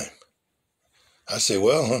much time?" I say,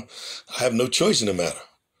 well, I have no choice in the matter.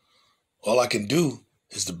 All I can do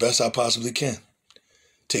is the best I possibly can.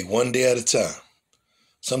 Take one day at a time,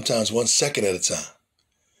 sometimes 1 second at a time,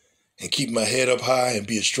 and keep my head up high and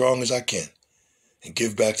be as strong as I can and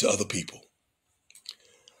give back to other people.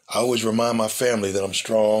 I always remind my family that I'm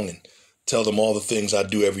strong and tell them all the things I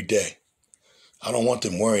do every day. I don't want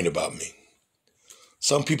them worrying about me.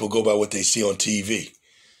 Some people go by what they see on TV.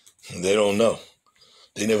 They don't know.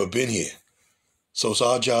 They never been here. So it's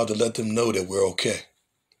our job to let them know that we're okay.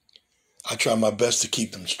 I try my best to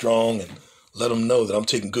keep them strong and let them know that I'm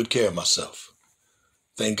taking good care of myself.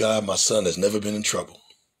 Thank God my son has never been in trouble.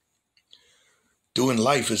 Doing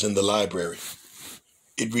Life is in the library.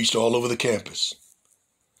 It reached all over the campus.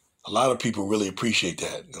 A lot of people really appreciate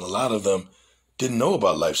that, and a lot of them didn't know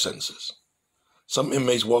about life sentences. Some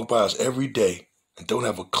inmates walk by us every day and don't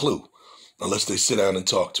have a clue unless they sit down and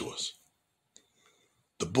talk to us.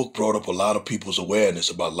 The book brought up a lot of people's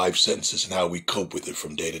awareness about life sentences and how we cope with it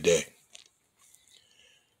from day to day.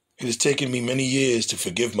 It has taken me many years to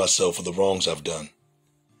forgive myself for the wrongs I've done.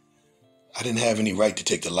 I didn't have any right to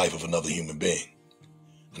take the life of another human being,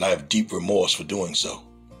 and I have deep remorse for doing so.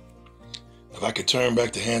 If I could turn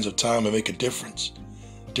back the hands of time and make a difference,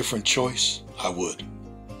 different choice, I would.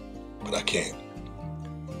 But I can't.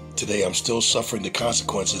 Today, I'm still suffering the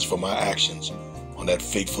consequences for my actions on that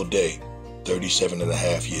fateful day 37 and a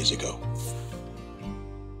half years ago.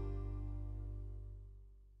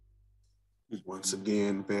 Once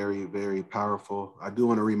again, very, very powerful. I do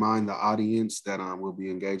want to remind the audience that we'll be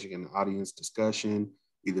engaging in an audience discussion,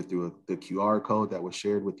 either through the QR code that was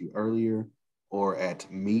shared with you earlier or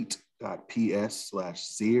at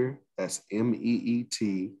meet.ps/Zehr. That's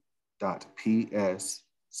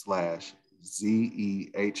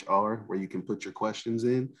meet.ps/ZEHR, where you can put your questions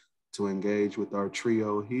in to engage with our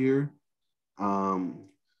trio here.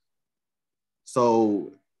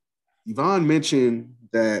 So Yvonne mentioned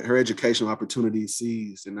that her educational opportunities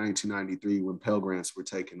ceased in 1993 when Pell Grants were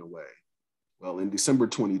taken away. Well, in December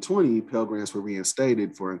 2020, Pell Grants were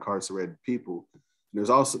reinstated for incarcerated people. There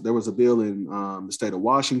was a bill in the state of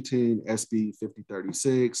Washington, SB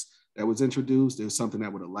 5036, that was introduced. It was something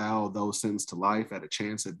that would allow those sentenced to life at a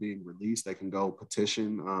chance at being released. They can go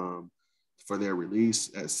petition for their release.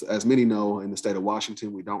 As many know, in the state of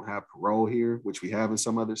Washington, we don't have parole here, which we have in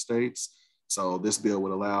some other states. So this bill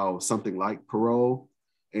would allow something like parole.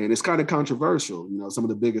 And it's kind of controversial. You know, some of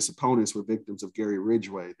the biggest opponents were victims of Gary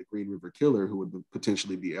Ridgway, the Green River Killer, who would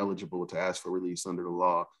potentially be eligible to ask for release under the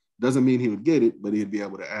law. Doesn't mean he would get it, but he'd be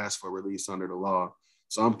able to ask for release under the law.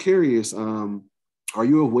 So I'm curious, are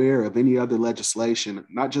you aware of any other legislation,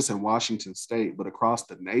 not just in Washington state, but across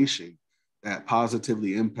the nation, that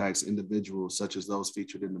positively impacts individuals such as those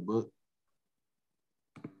featured in the book?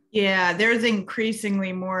 Yeah, there's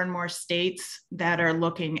increasingly more and more states that are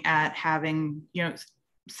looking at having,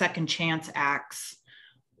 second chance acts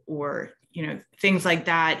or, things like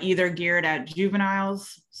that, either geared at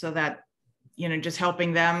juveniles so that, just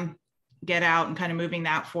helping them get out and kind of moving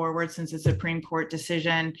that forward since it's a Supreme Court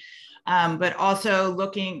decision. But also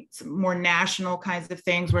looking more national kinds of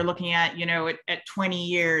things. We're looking at, at 20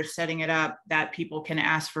 years, setting it up that people can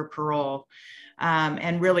ask for parole,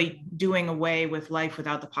 and really doing away with life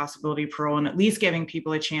without the possibility of parole and at least giving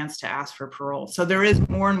people a chance to ask for parole. So there is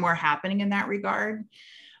more and more happening in that regard.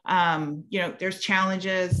 There's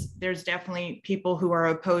challenges. There's definitely people who are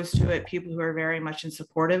opposed to it, people who are very much in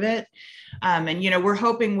support of it. And, we're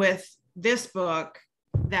hoping with this book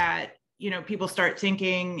that, people start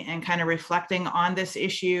thinking and kind of reflecting on this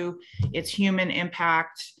issue, its human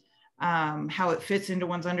impact, how it fits into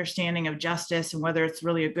one's understanding of justice and whether it's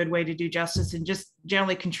really a good way to do justice, and just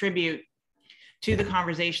generally contribute to the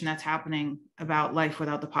conversation that's happening about life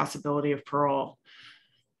without the possibility of parole.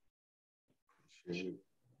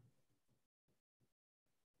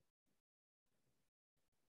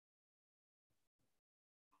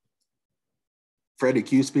 Freddie,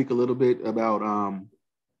 can you speak a little bit about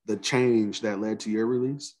the change that led to your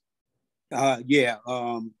release?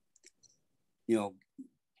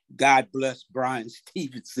 God bless Brian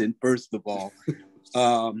Stevenson, first of all.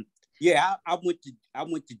 I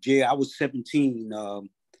went to jail. I was 17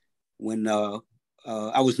 when I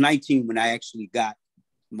was 19 when I actually got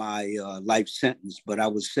my life sentence, but I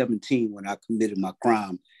was 17 when I committed my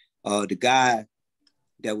crime. The guy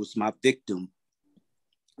that was my victim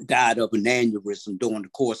died of an aneurysm during the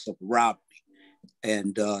course of a robbery.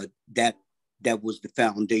 And that was the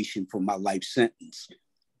foundation for my life sentence.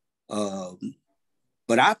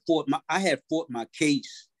 But I had fought my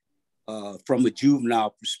case from a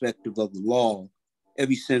juvenile perspective of the law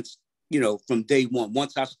ever since, from day one.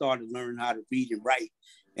 Once I started learning how to read and write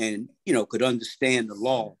and, could understand the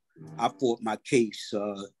law, I fought my case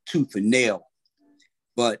tooth and nail.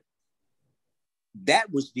 But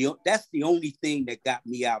that's the only thing that got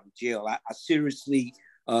me out of jail. I seriously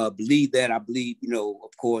believe that. I believe,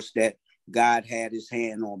 of course, that God had his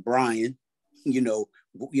hand on Brian,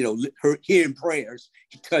 hearing prayers.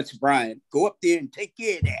 He touched Brian, go up there and take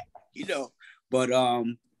care of that, But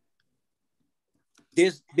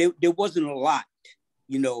there wasn't a lot,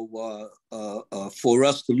 for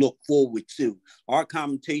us to look forward to. Our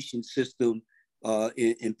commutation system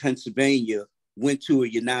in Pennsylvania went to a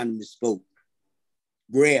unanimous vote.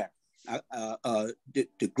 Rare.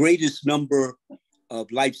 The greatest number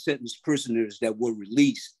of life sentence prisoners that were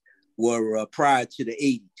released were prior to the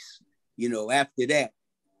 80s. After that,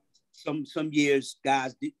 some years,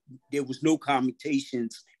 guys, there was no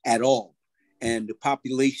commutations at all. And the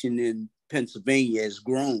population in Pennsylvania has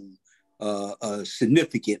grown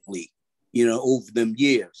significantly, over them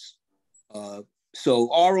years.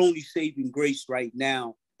 So our only saving grace right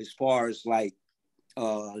now, as far as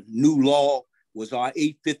new law, was our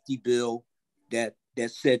 850 bill that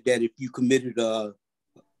said that if you committed a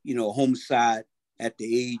homicide at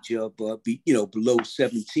the age of below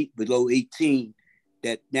 18,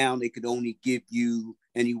 that now they could only give you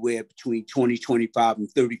anywhere between 20, 25, and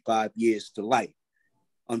 35 years to life.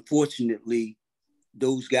 Unfortunately,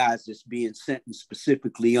 those guys that's being sentenced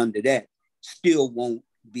specifically under that still won't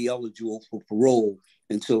be eligible for parole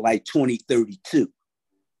until 2032.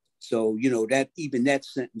 So, that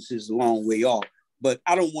sentence is a long way off. But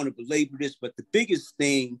I don't want to belabor this, but the biggest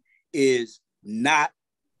thing is not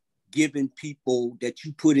giving people that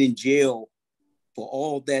you put in jail for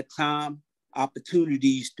all that time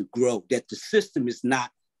opportunities to grow, that the system is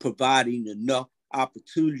not providing enough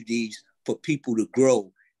opportunities for people to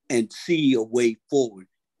grow and see a way forward.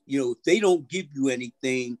 If they don't give you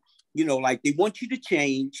anything, they want you to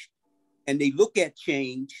change and they look at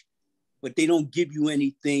change, but they don't give you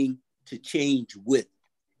anything to change with.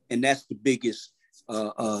 And that's the biggest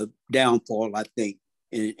downfall, I think,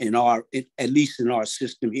 at least in our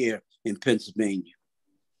system here in Pennsylvania.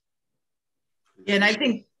 And I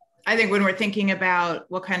think when we're thinking about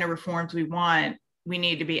what kind of reforms we want, we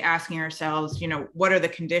need to be asking ourselves, what are the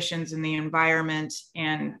conditions in the environment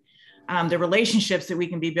and the relationships that we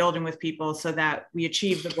can be building with people so that we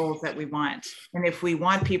achieve the goals that we want. And if we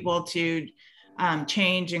want people to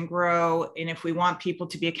change and grow, and if we want people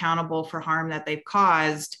to be accountable for harm that they've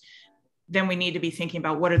caused, then we need to be thinking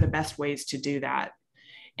about what are the best ways to do that.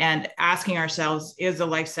 And asking ourselves, is a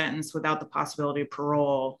life sentence without the possibility of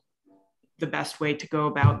parole the best way to go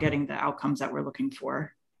about getting the outcomes that we're looking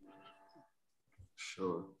for?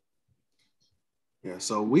 Sure. Yeah,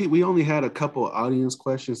 so we only had a couple of audience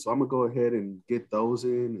questions, so I'm gonna go ahead and get those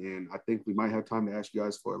in, and I think we might have time to ask you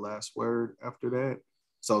guys for a last word after that.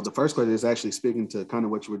 So the first question is actually speaking to kind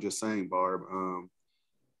of what you were just saying, Barb.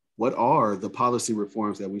 What are the policy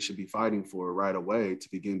reforms that we should be fighting for right away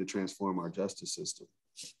to begin to transform our justice system?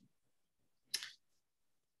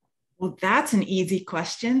 Well, that's an easy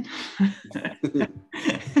question.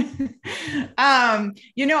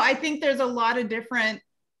 I think there's a lot of different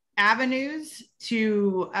avenues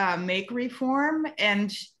to make reform.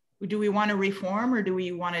 And do we want to reform, or do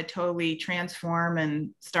we want to totally transform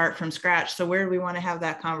and start from scratch? So where do we want to have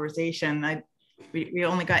that conversation? We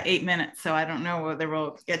only got 8 minutes, so I don't know whether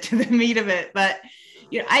we'll get to the meat of it. But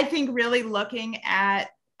I think really looking at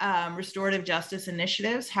restorative justice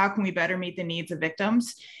initiatives, how can we better meet the needs of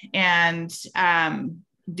victims, and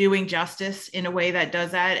doing justice in a way that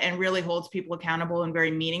does that and really holds people accountable in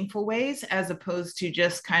very meaningful ways, as opposed to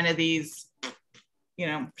just kind of these,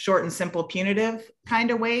 short and simple punitive kind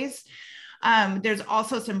of ways. There's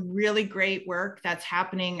also some really great work that's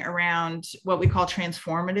happening around what we call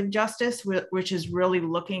transformative justice, which is really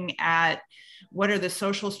looking at what are the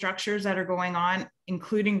social structures that are going on,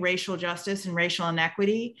 including racial justice and racial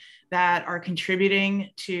inequity, that are contributing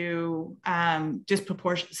to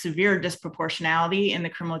severe disproportionality in the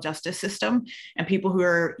criminal justice system, and people who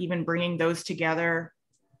are even bringing those together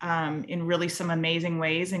in really some amazing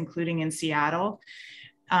ways, including in Seattle.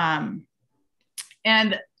 I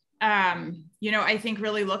think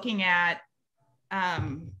really looking at,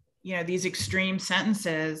 these extreme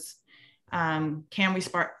sentences, can we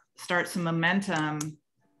start some momentum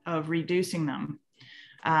of reducing them,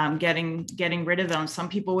 getting rid of them? Some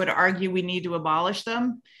people would argue we need to abolish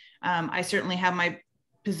them. I certainly have my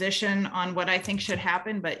position on what I think should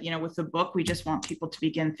happen, but with the book, we just want people to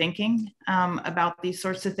begin thinking about these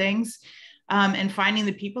sorts of things. And finding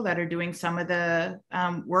the people that are doing some of the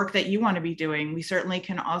work that you want to be doing. We certainly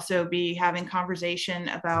can also be having conversation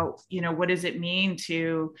about, what does it mean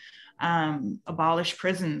to abolish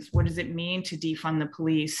prisons? What does it mean to defund the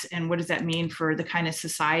police? And what does that mean for the kind of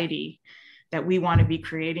society that we want to be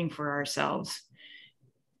creating for ourselves?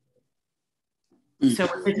 So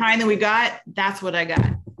with the time that we got, that's what I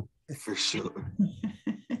got. For sure.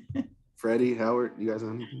 Freddie, Howard, you guys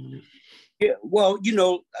have anything? Yeah, well,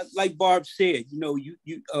 like Barb said,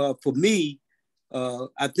 for me,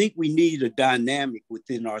 I think we need a dynamic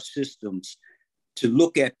within our systems to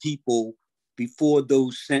look at people before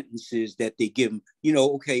those sentences that they give them.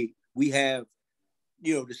 Okay, we have,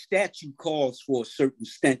 the statute calls for a certain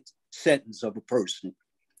sentence of a person,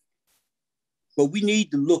 but we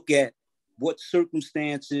need to look at what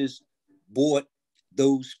circumstances brought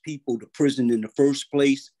those people to prison in the first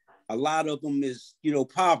place. A lot of them is,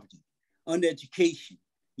 poverty, uneducation,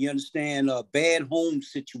 you understand, bad home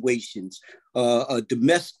situations,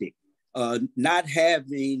 domestic, not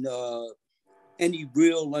having any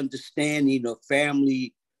real understanding of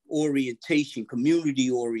family orientation, community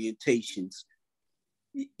orientations.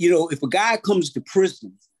 If a guy comes to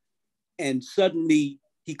prison and suddenly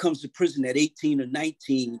he comes to prison at 18 or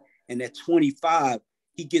 19, and at 25,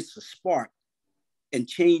 he gets a spark and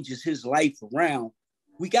changes his life around,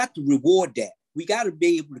 we got to reward that. We got to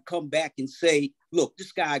be able to come back and say, look,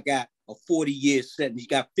 this guy got a 40-year sentence. He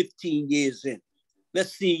got 15 years in.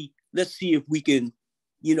 Let's see if we can,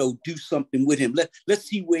 do something with him. Let's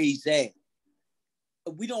see where he's at.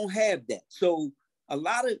 We don't have that. So a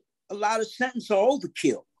lot of sentences are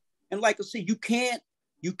overkill. And like I said, you can't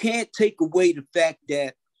take away the fact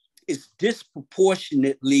that it's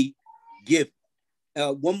disproportionately given.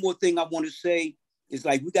 One more thing I want to say is,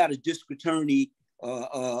 like, we got a district attorney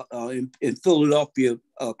in Philadelphia,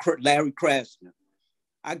 Larry Krasner.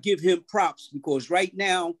 I give him props because right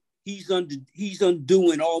now he's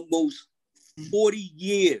undoing almost 40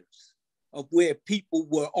 years of where people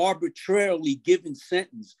were arbitrarily given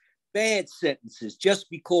bad sentences, just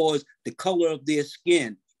because the color of their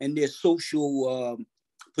skin and their social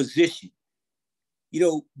position.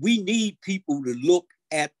 We need people to look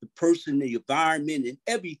at the person, the environment, and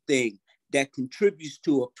everything that contributes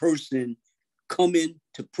to a person coming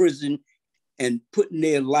to prison and putting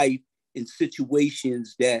their life in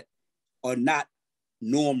situations that are not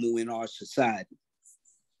normal in our society.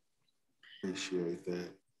 Appreciate that.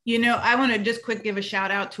 You know, I want to just quick give a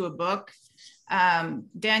shout out to a book.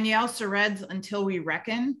 Danielle Sered's Until We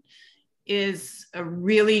Reckon is a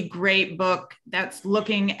really great book that's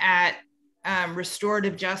looking at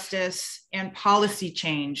restorative justice and policy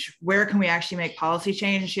change. Where can we actually make policy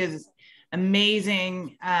change? She has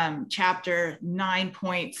amazing chapter, 9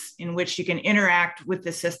 points in which you can interact with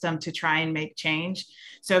the system to try and make change.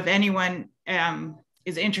 So if anyone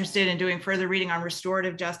is interested in doing further reading on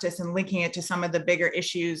restorative justice and linking it to some of the bigger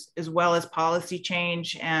issues, as well as policy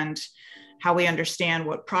change and how we understand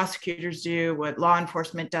what prosecutors do, what law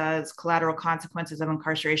enforcement does, collateral consequences of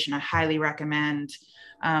incarceration, I highly recommend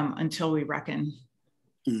Until We Reckon.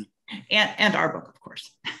 And our book, of course.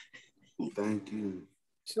 Thank you.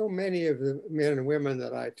 So many of the men and women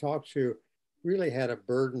that I talked to really had a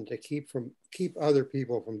burden to keep other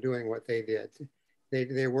people from doing what they did.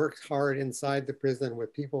 They worked hard inside the prison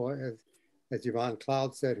with people, as Yvonne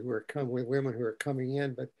Cloud said, with women who are coming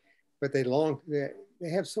in, but they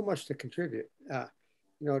have so much to contribute. You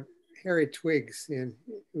know, Harry Twiggs,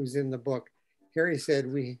 who's in the book, Harry said,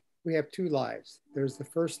 we have two lives. There's the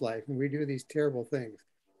first life, and we do these terrible things,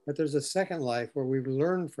 but there's a second life where we've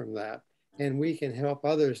learned from that, and we can help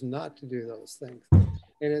others not to do those things.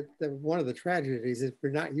 And one of the tragedies is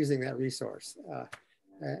we're not using that resource.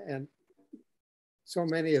 And so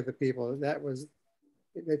many of the people,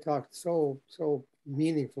 they talked so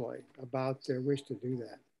meaningfully about their wish to do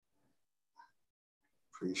that.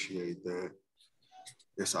 Appreciate that.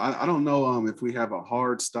 Yes, I don't know if we have a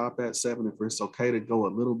hard stop at 7, if it's okay to go a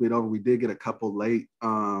little bit over. We did get a couple late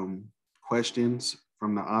questions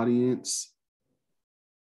from the audience.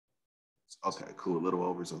 Okay, cool. A little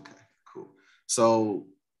over is okay. Cool. So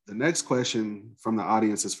the next question from the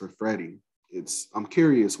audience is for Freddie. I'm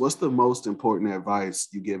curious, what's the most important advice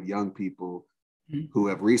you give young people who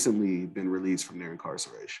have recently been released from their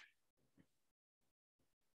incarceration?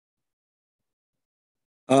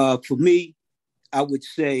 For me, I would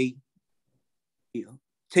say,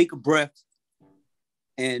 take a breath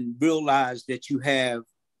and realize that you have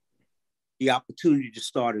the opportunity to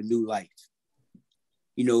start a new life.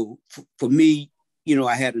 For me,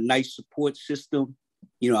 I had a nice support system.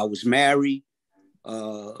 I was married.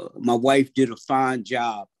 My wife did a fine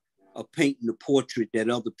job of painting the portrait that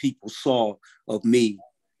other people saw of me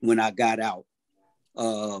when I got out.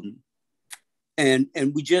 And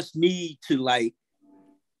we just need to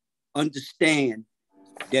understand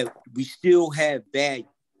that we still have value.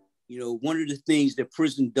 One of the things that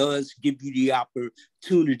prison does give you the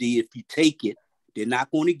opportunity, if you take it, they're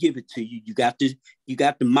not going to give it to you. You got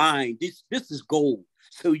the mind. This is gold.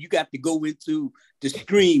 So you got to go into the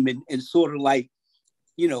stream and sort of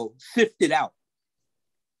sift it out.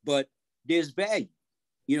 But there's value.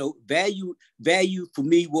 Value for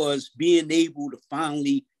me was being able to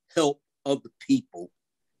finally help other people,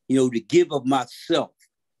 to give of myself,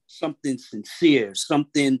 something sincere,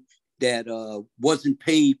 something that wasn't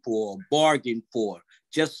paid for or bargained for,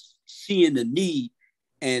 just seeing the need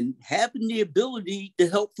and having the ability to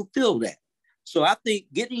help fulfill that. So I think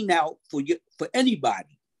getting out for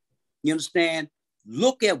anybody, you understand,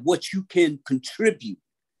 look at what you can contribute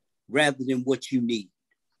rather than what you need.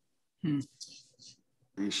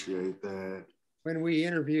 Appreciate that. When we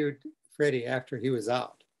interviewed Freddie after he was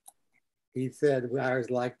out, he said, I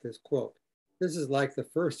always like this quote, "This is like the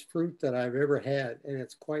first fruit that I've ever had, and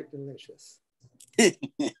it's quite delicious."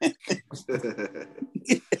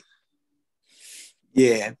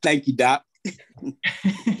 Yeah, thank you, Doc.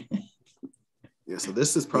 Yeah, so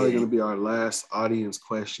this is probably going to be our last audience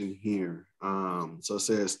question here. So it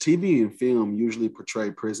says, TV and film usually portray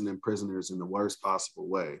prison and prisoners in the worst possible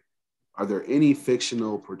way. Are there any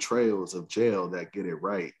fictional portrayals of jail that get it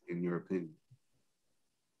right, in your opinion?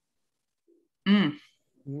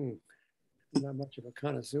 Not much of a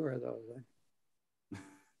connoisseur of those.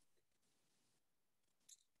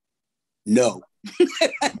 No.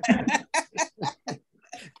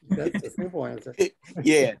 That's a simple answer.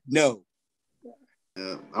 Yeah, no.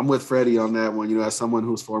 I'm with Freddie on that one. As someone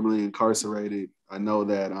who's formerly incarcerated, I know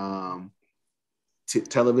that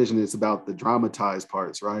television is about the dramatized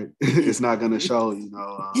parts, right? It's not going to show,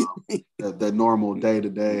 the normal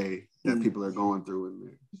day-to-day that people are going through in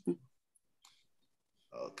there.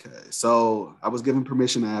 Okay, so I was given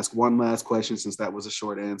permission to ask one last question since that was a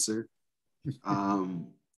short answer.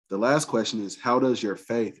 The last question is, how does your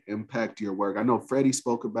faith impact your work? I know Freddie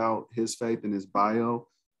spoke about his faith in his bio.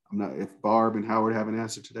 If Barb and Howard have an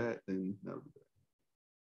answer to that, then that would be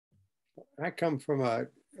great. I come from a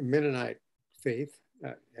Mennonite faith,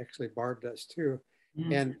 Actually, Barb does too.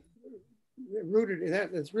 Mm. And rooted in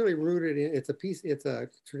that, it's really rooted in, it's a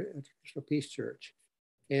traditional peace church.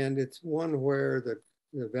 And it's one where the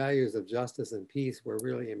values of justice and peace were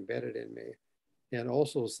really embedded in me. And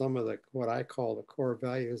also some of what I call the core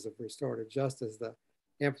values of restorative justice, the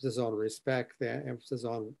emphasis on respect, the emphasis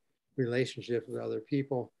on relationships with other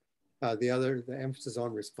people, the emphasis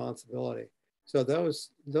on responsibility. So those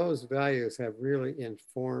values have really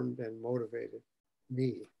informed and motivated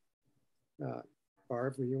me.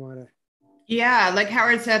 Barb, you want to? Yeah, like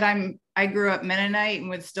Howard said, I grew up Mennonite and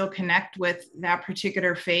would still connect with that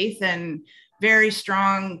particular faith and very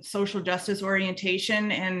strong social justice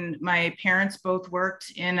orientation. And my parents both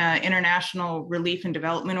worked in an international relief and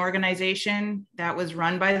development organization that was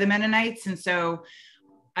run by the Mennonites. And so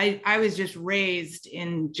I was just raised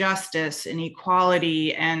in justice and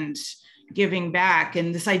equality and giving back.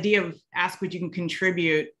 And this idea of ask what you can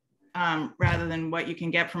contribute rather than what you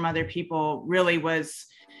can get from other people really was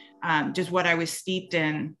just what I was steeped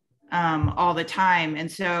in all the time.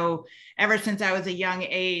 And so ever since I was a young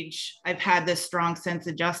age, I've had this strong sense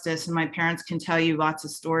of justice, and my parents can tell you lots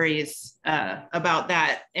of stories about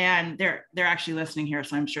that. And they're actually listening here,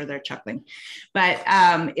 so I'm sure they're chuckling. But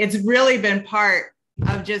it's really been part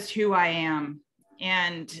of just who I am.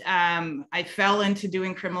 And I fell into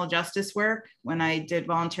doing criminal justice work when I did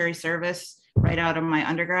voluntary service right out of my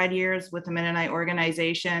undergrad years with the Mennonite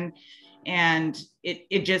organization. And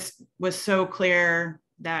it just was so clear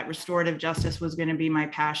that restorative justice was going to be my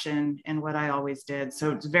passion and what I always did.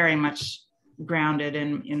 So it's very much grounded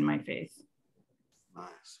in my faith.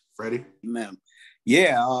 Nice. Freddie? Ma'am.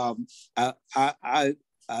 Yeah, I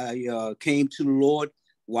came to the Lord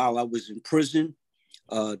while I was in prison.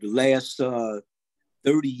 The last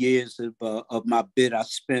 30 years of my bid I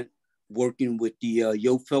spent working with the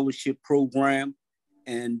Yoke Fellowship program,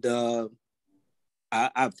 and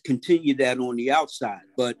I've continued that on the outside.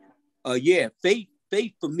 But yeah, faith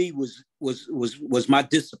for me was my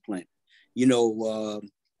discipline. You know,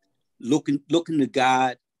 looking to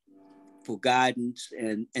God for guidance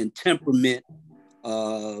and temperament.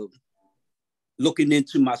 Looking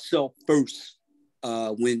into myself first.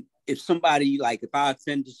 If I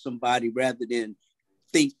offended somebody, rather than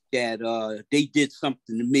think that they did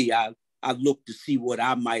something to me, I looked to see what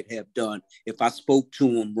I might have done if I spoke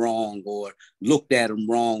to them wrong or looked at them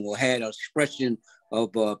wrong or had an expression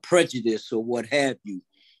of prejudice or what have you.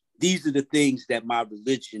 These are the things that my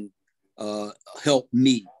religion helped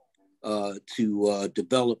me to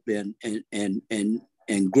develop and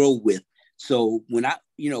grow with. So when I,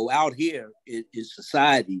 out here in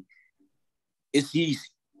society, it's easy.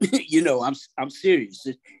 I'm serious.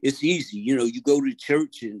 It's easy. You go to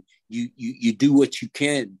church and you do what you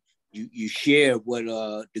can. You share what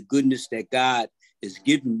the goodness that God has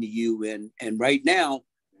given to you. And right now,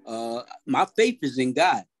 my faith is in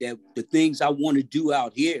God, that the things I want to do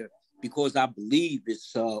out here, because I believe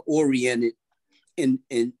it's oriented in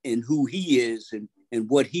who he is and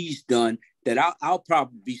what he's done, that I'll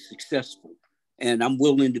probably be successful. And I'm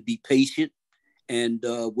willing to be patient and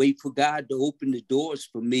wait for God to open the doors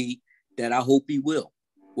for me that I hope he will.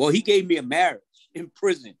 Well, he gave me a marriage in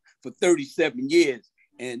prison for 37 years.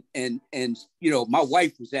 And my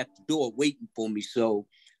wife was at the door waiting for me. So,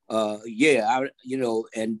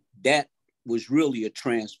 and that was really a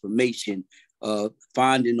transformation,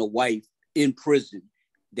 finding a wife in prison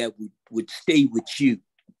that would stay with you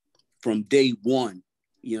from day one,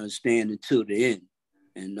 you understand, until the end.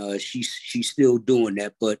 And she's still doing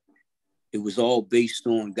that, but it was all based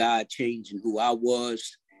on God changing who I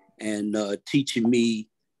was and teaching me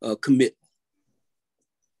commitment.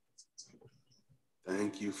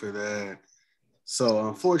 Thank you for that. So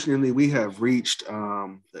unfortunately, we have reached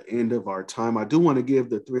the end of our time. I do want to give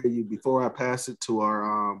the three of you, before I pass it to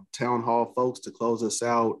our town hall folks to close us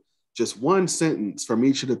out, just one sentence from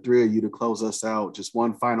each of the three of you to close us out, just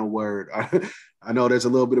one final word. I know there's a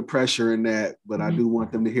little bit of pressure in that, but I do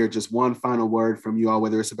want them to hear just one final word from you all,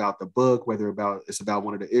 whether it's about the book, whether it's about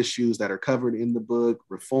one of the issues that are covered in the book,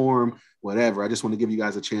 reform, whatever. I just want to give you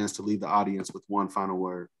guys a chance to leave the audience with one final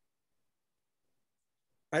word.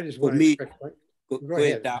 I just want to go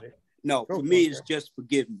ahead, Doc. No, for me, it's just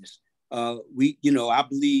forgiveness. I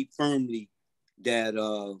believe firmly that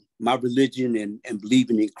my religion and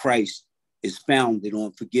believing in Christ is founded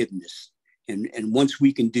on forgiveness. And once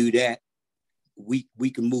we can do that, we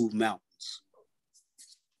can move mountains.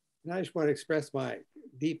 And I just want to express my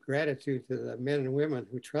deep gratitude to the men and women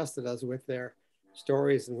who trusted us with their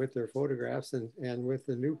stories and with their photographs and with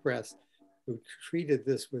the new press, who treated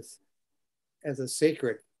this as a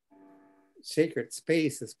sacred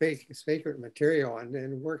space, a sacred material,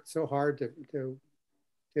 and worked so hard to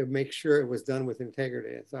to make sure it was done with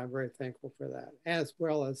integrity. And so I'm very thankful for that, as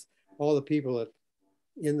well as all the people that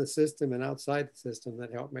in the system and outside the system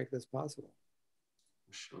that helped make this possible.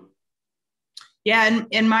 Sure. Yeah,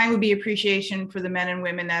 and mine would be appreciation for the men and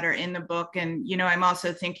women that are in the book. And, you know, I'm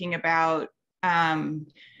also thinking about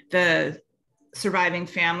the surviving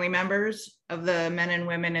family members of the men and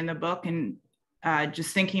women in the book, and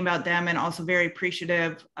just thinking about them, and also very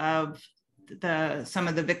appreciative of some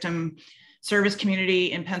of the victim service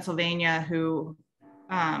community in Pennsylvania who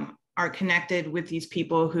are connected with these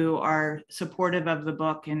people who are supportive of the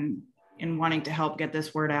book and wanting to help get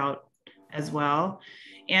this word out as well.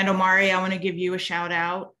 And Omari, I want to give you a shout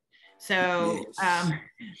out. So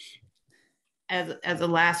as a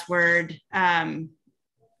last word, for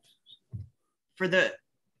the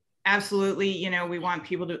absolutely, you know, we want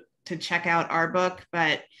people to check out our book,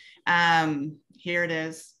 but here it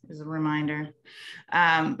is as a reminder.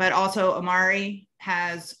 But also Omari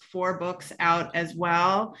has 4 books out as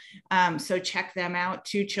well. So check them out,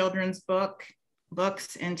 2 children's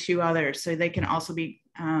books and 2 others. So they can also be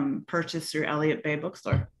purchased through Elliott Bay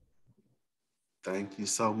Bookstore. Thank you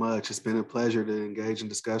so much. It's been a pleasure to engage in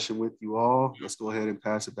discussion with you all. Let's go ahead and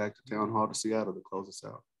pass it back to Town Hall to Seattle to close us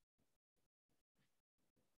out.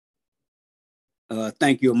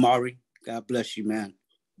 Thank you, Omari. God bless you, man.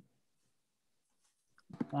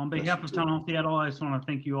 On behalf of Town Hall Seattle, I just want to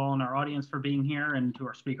thank you all in our audience for being here, and to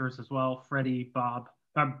our speakers as well, Freddie, Barb,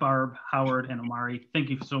 Howard, and Omari. Thank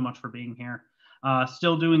you so much for being here.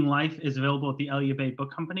 Still Doing Life is available at the Elliott Bay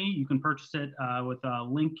Book Company. You can purchase it with a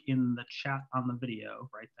link in the chat on the video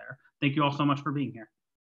right there. Thank you all so much for being here.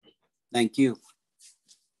 Thank you.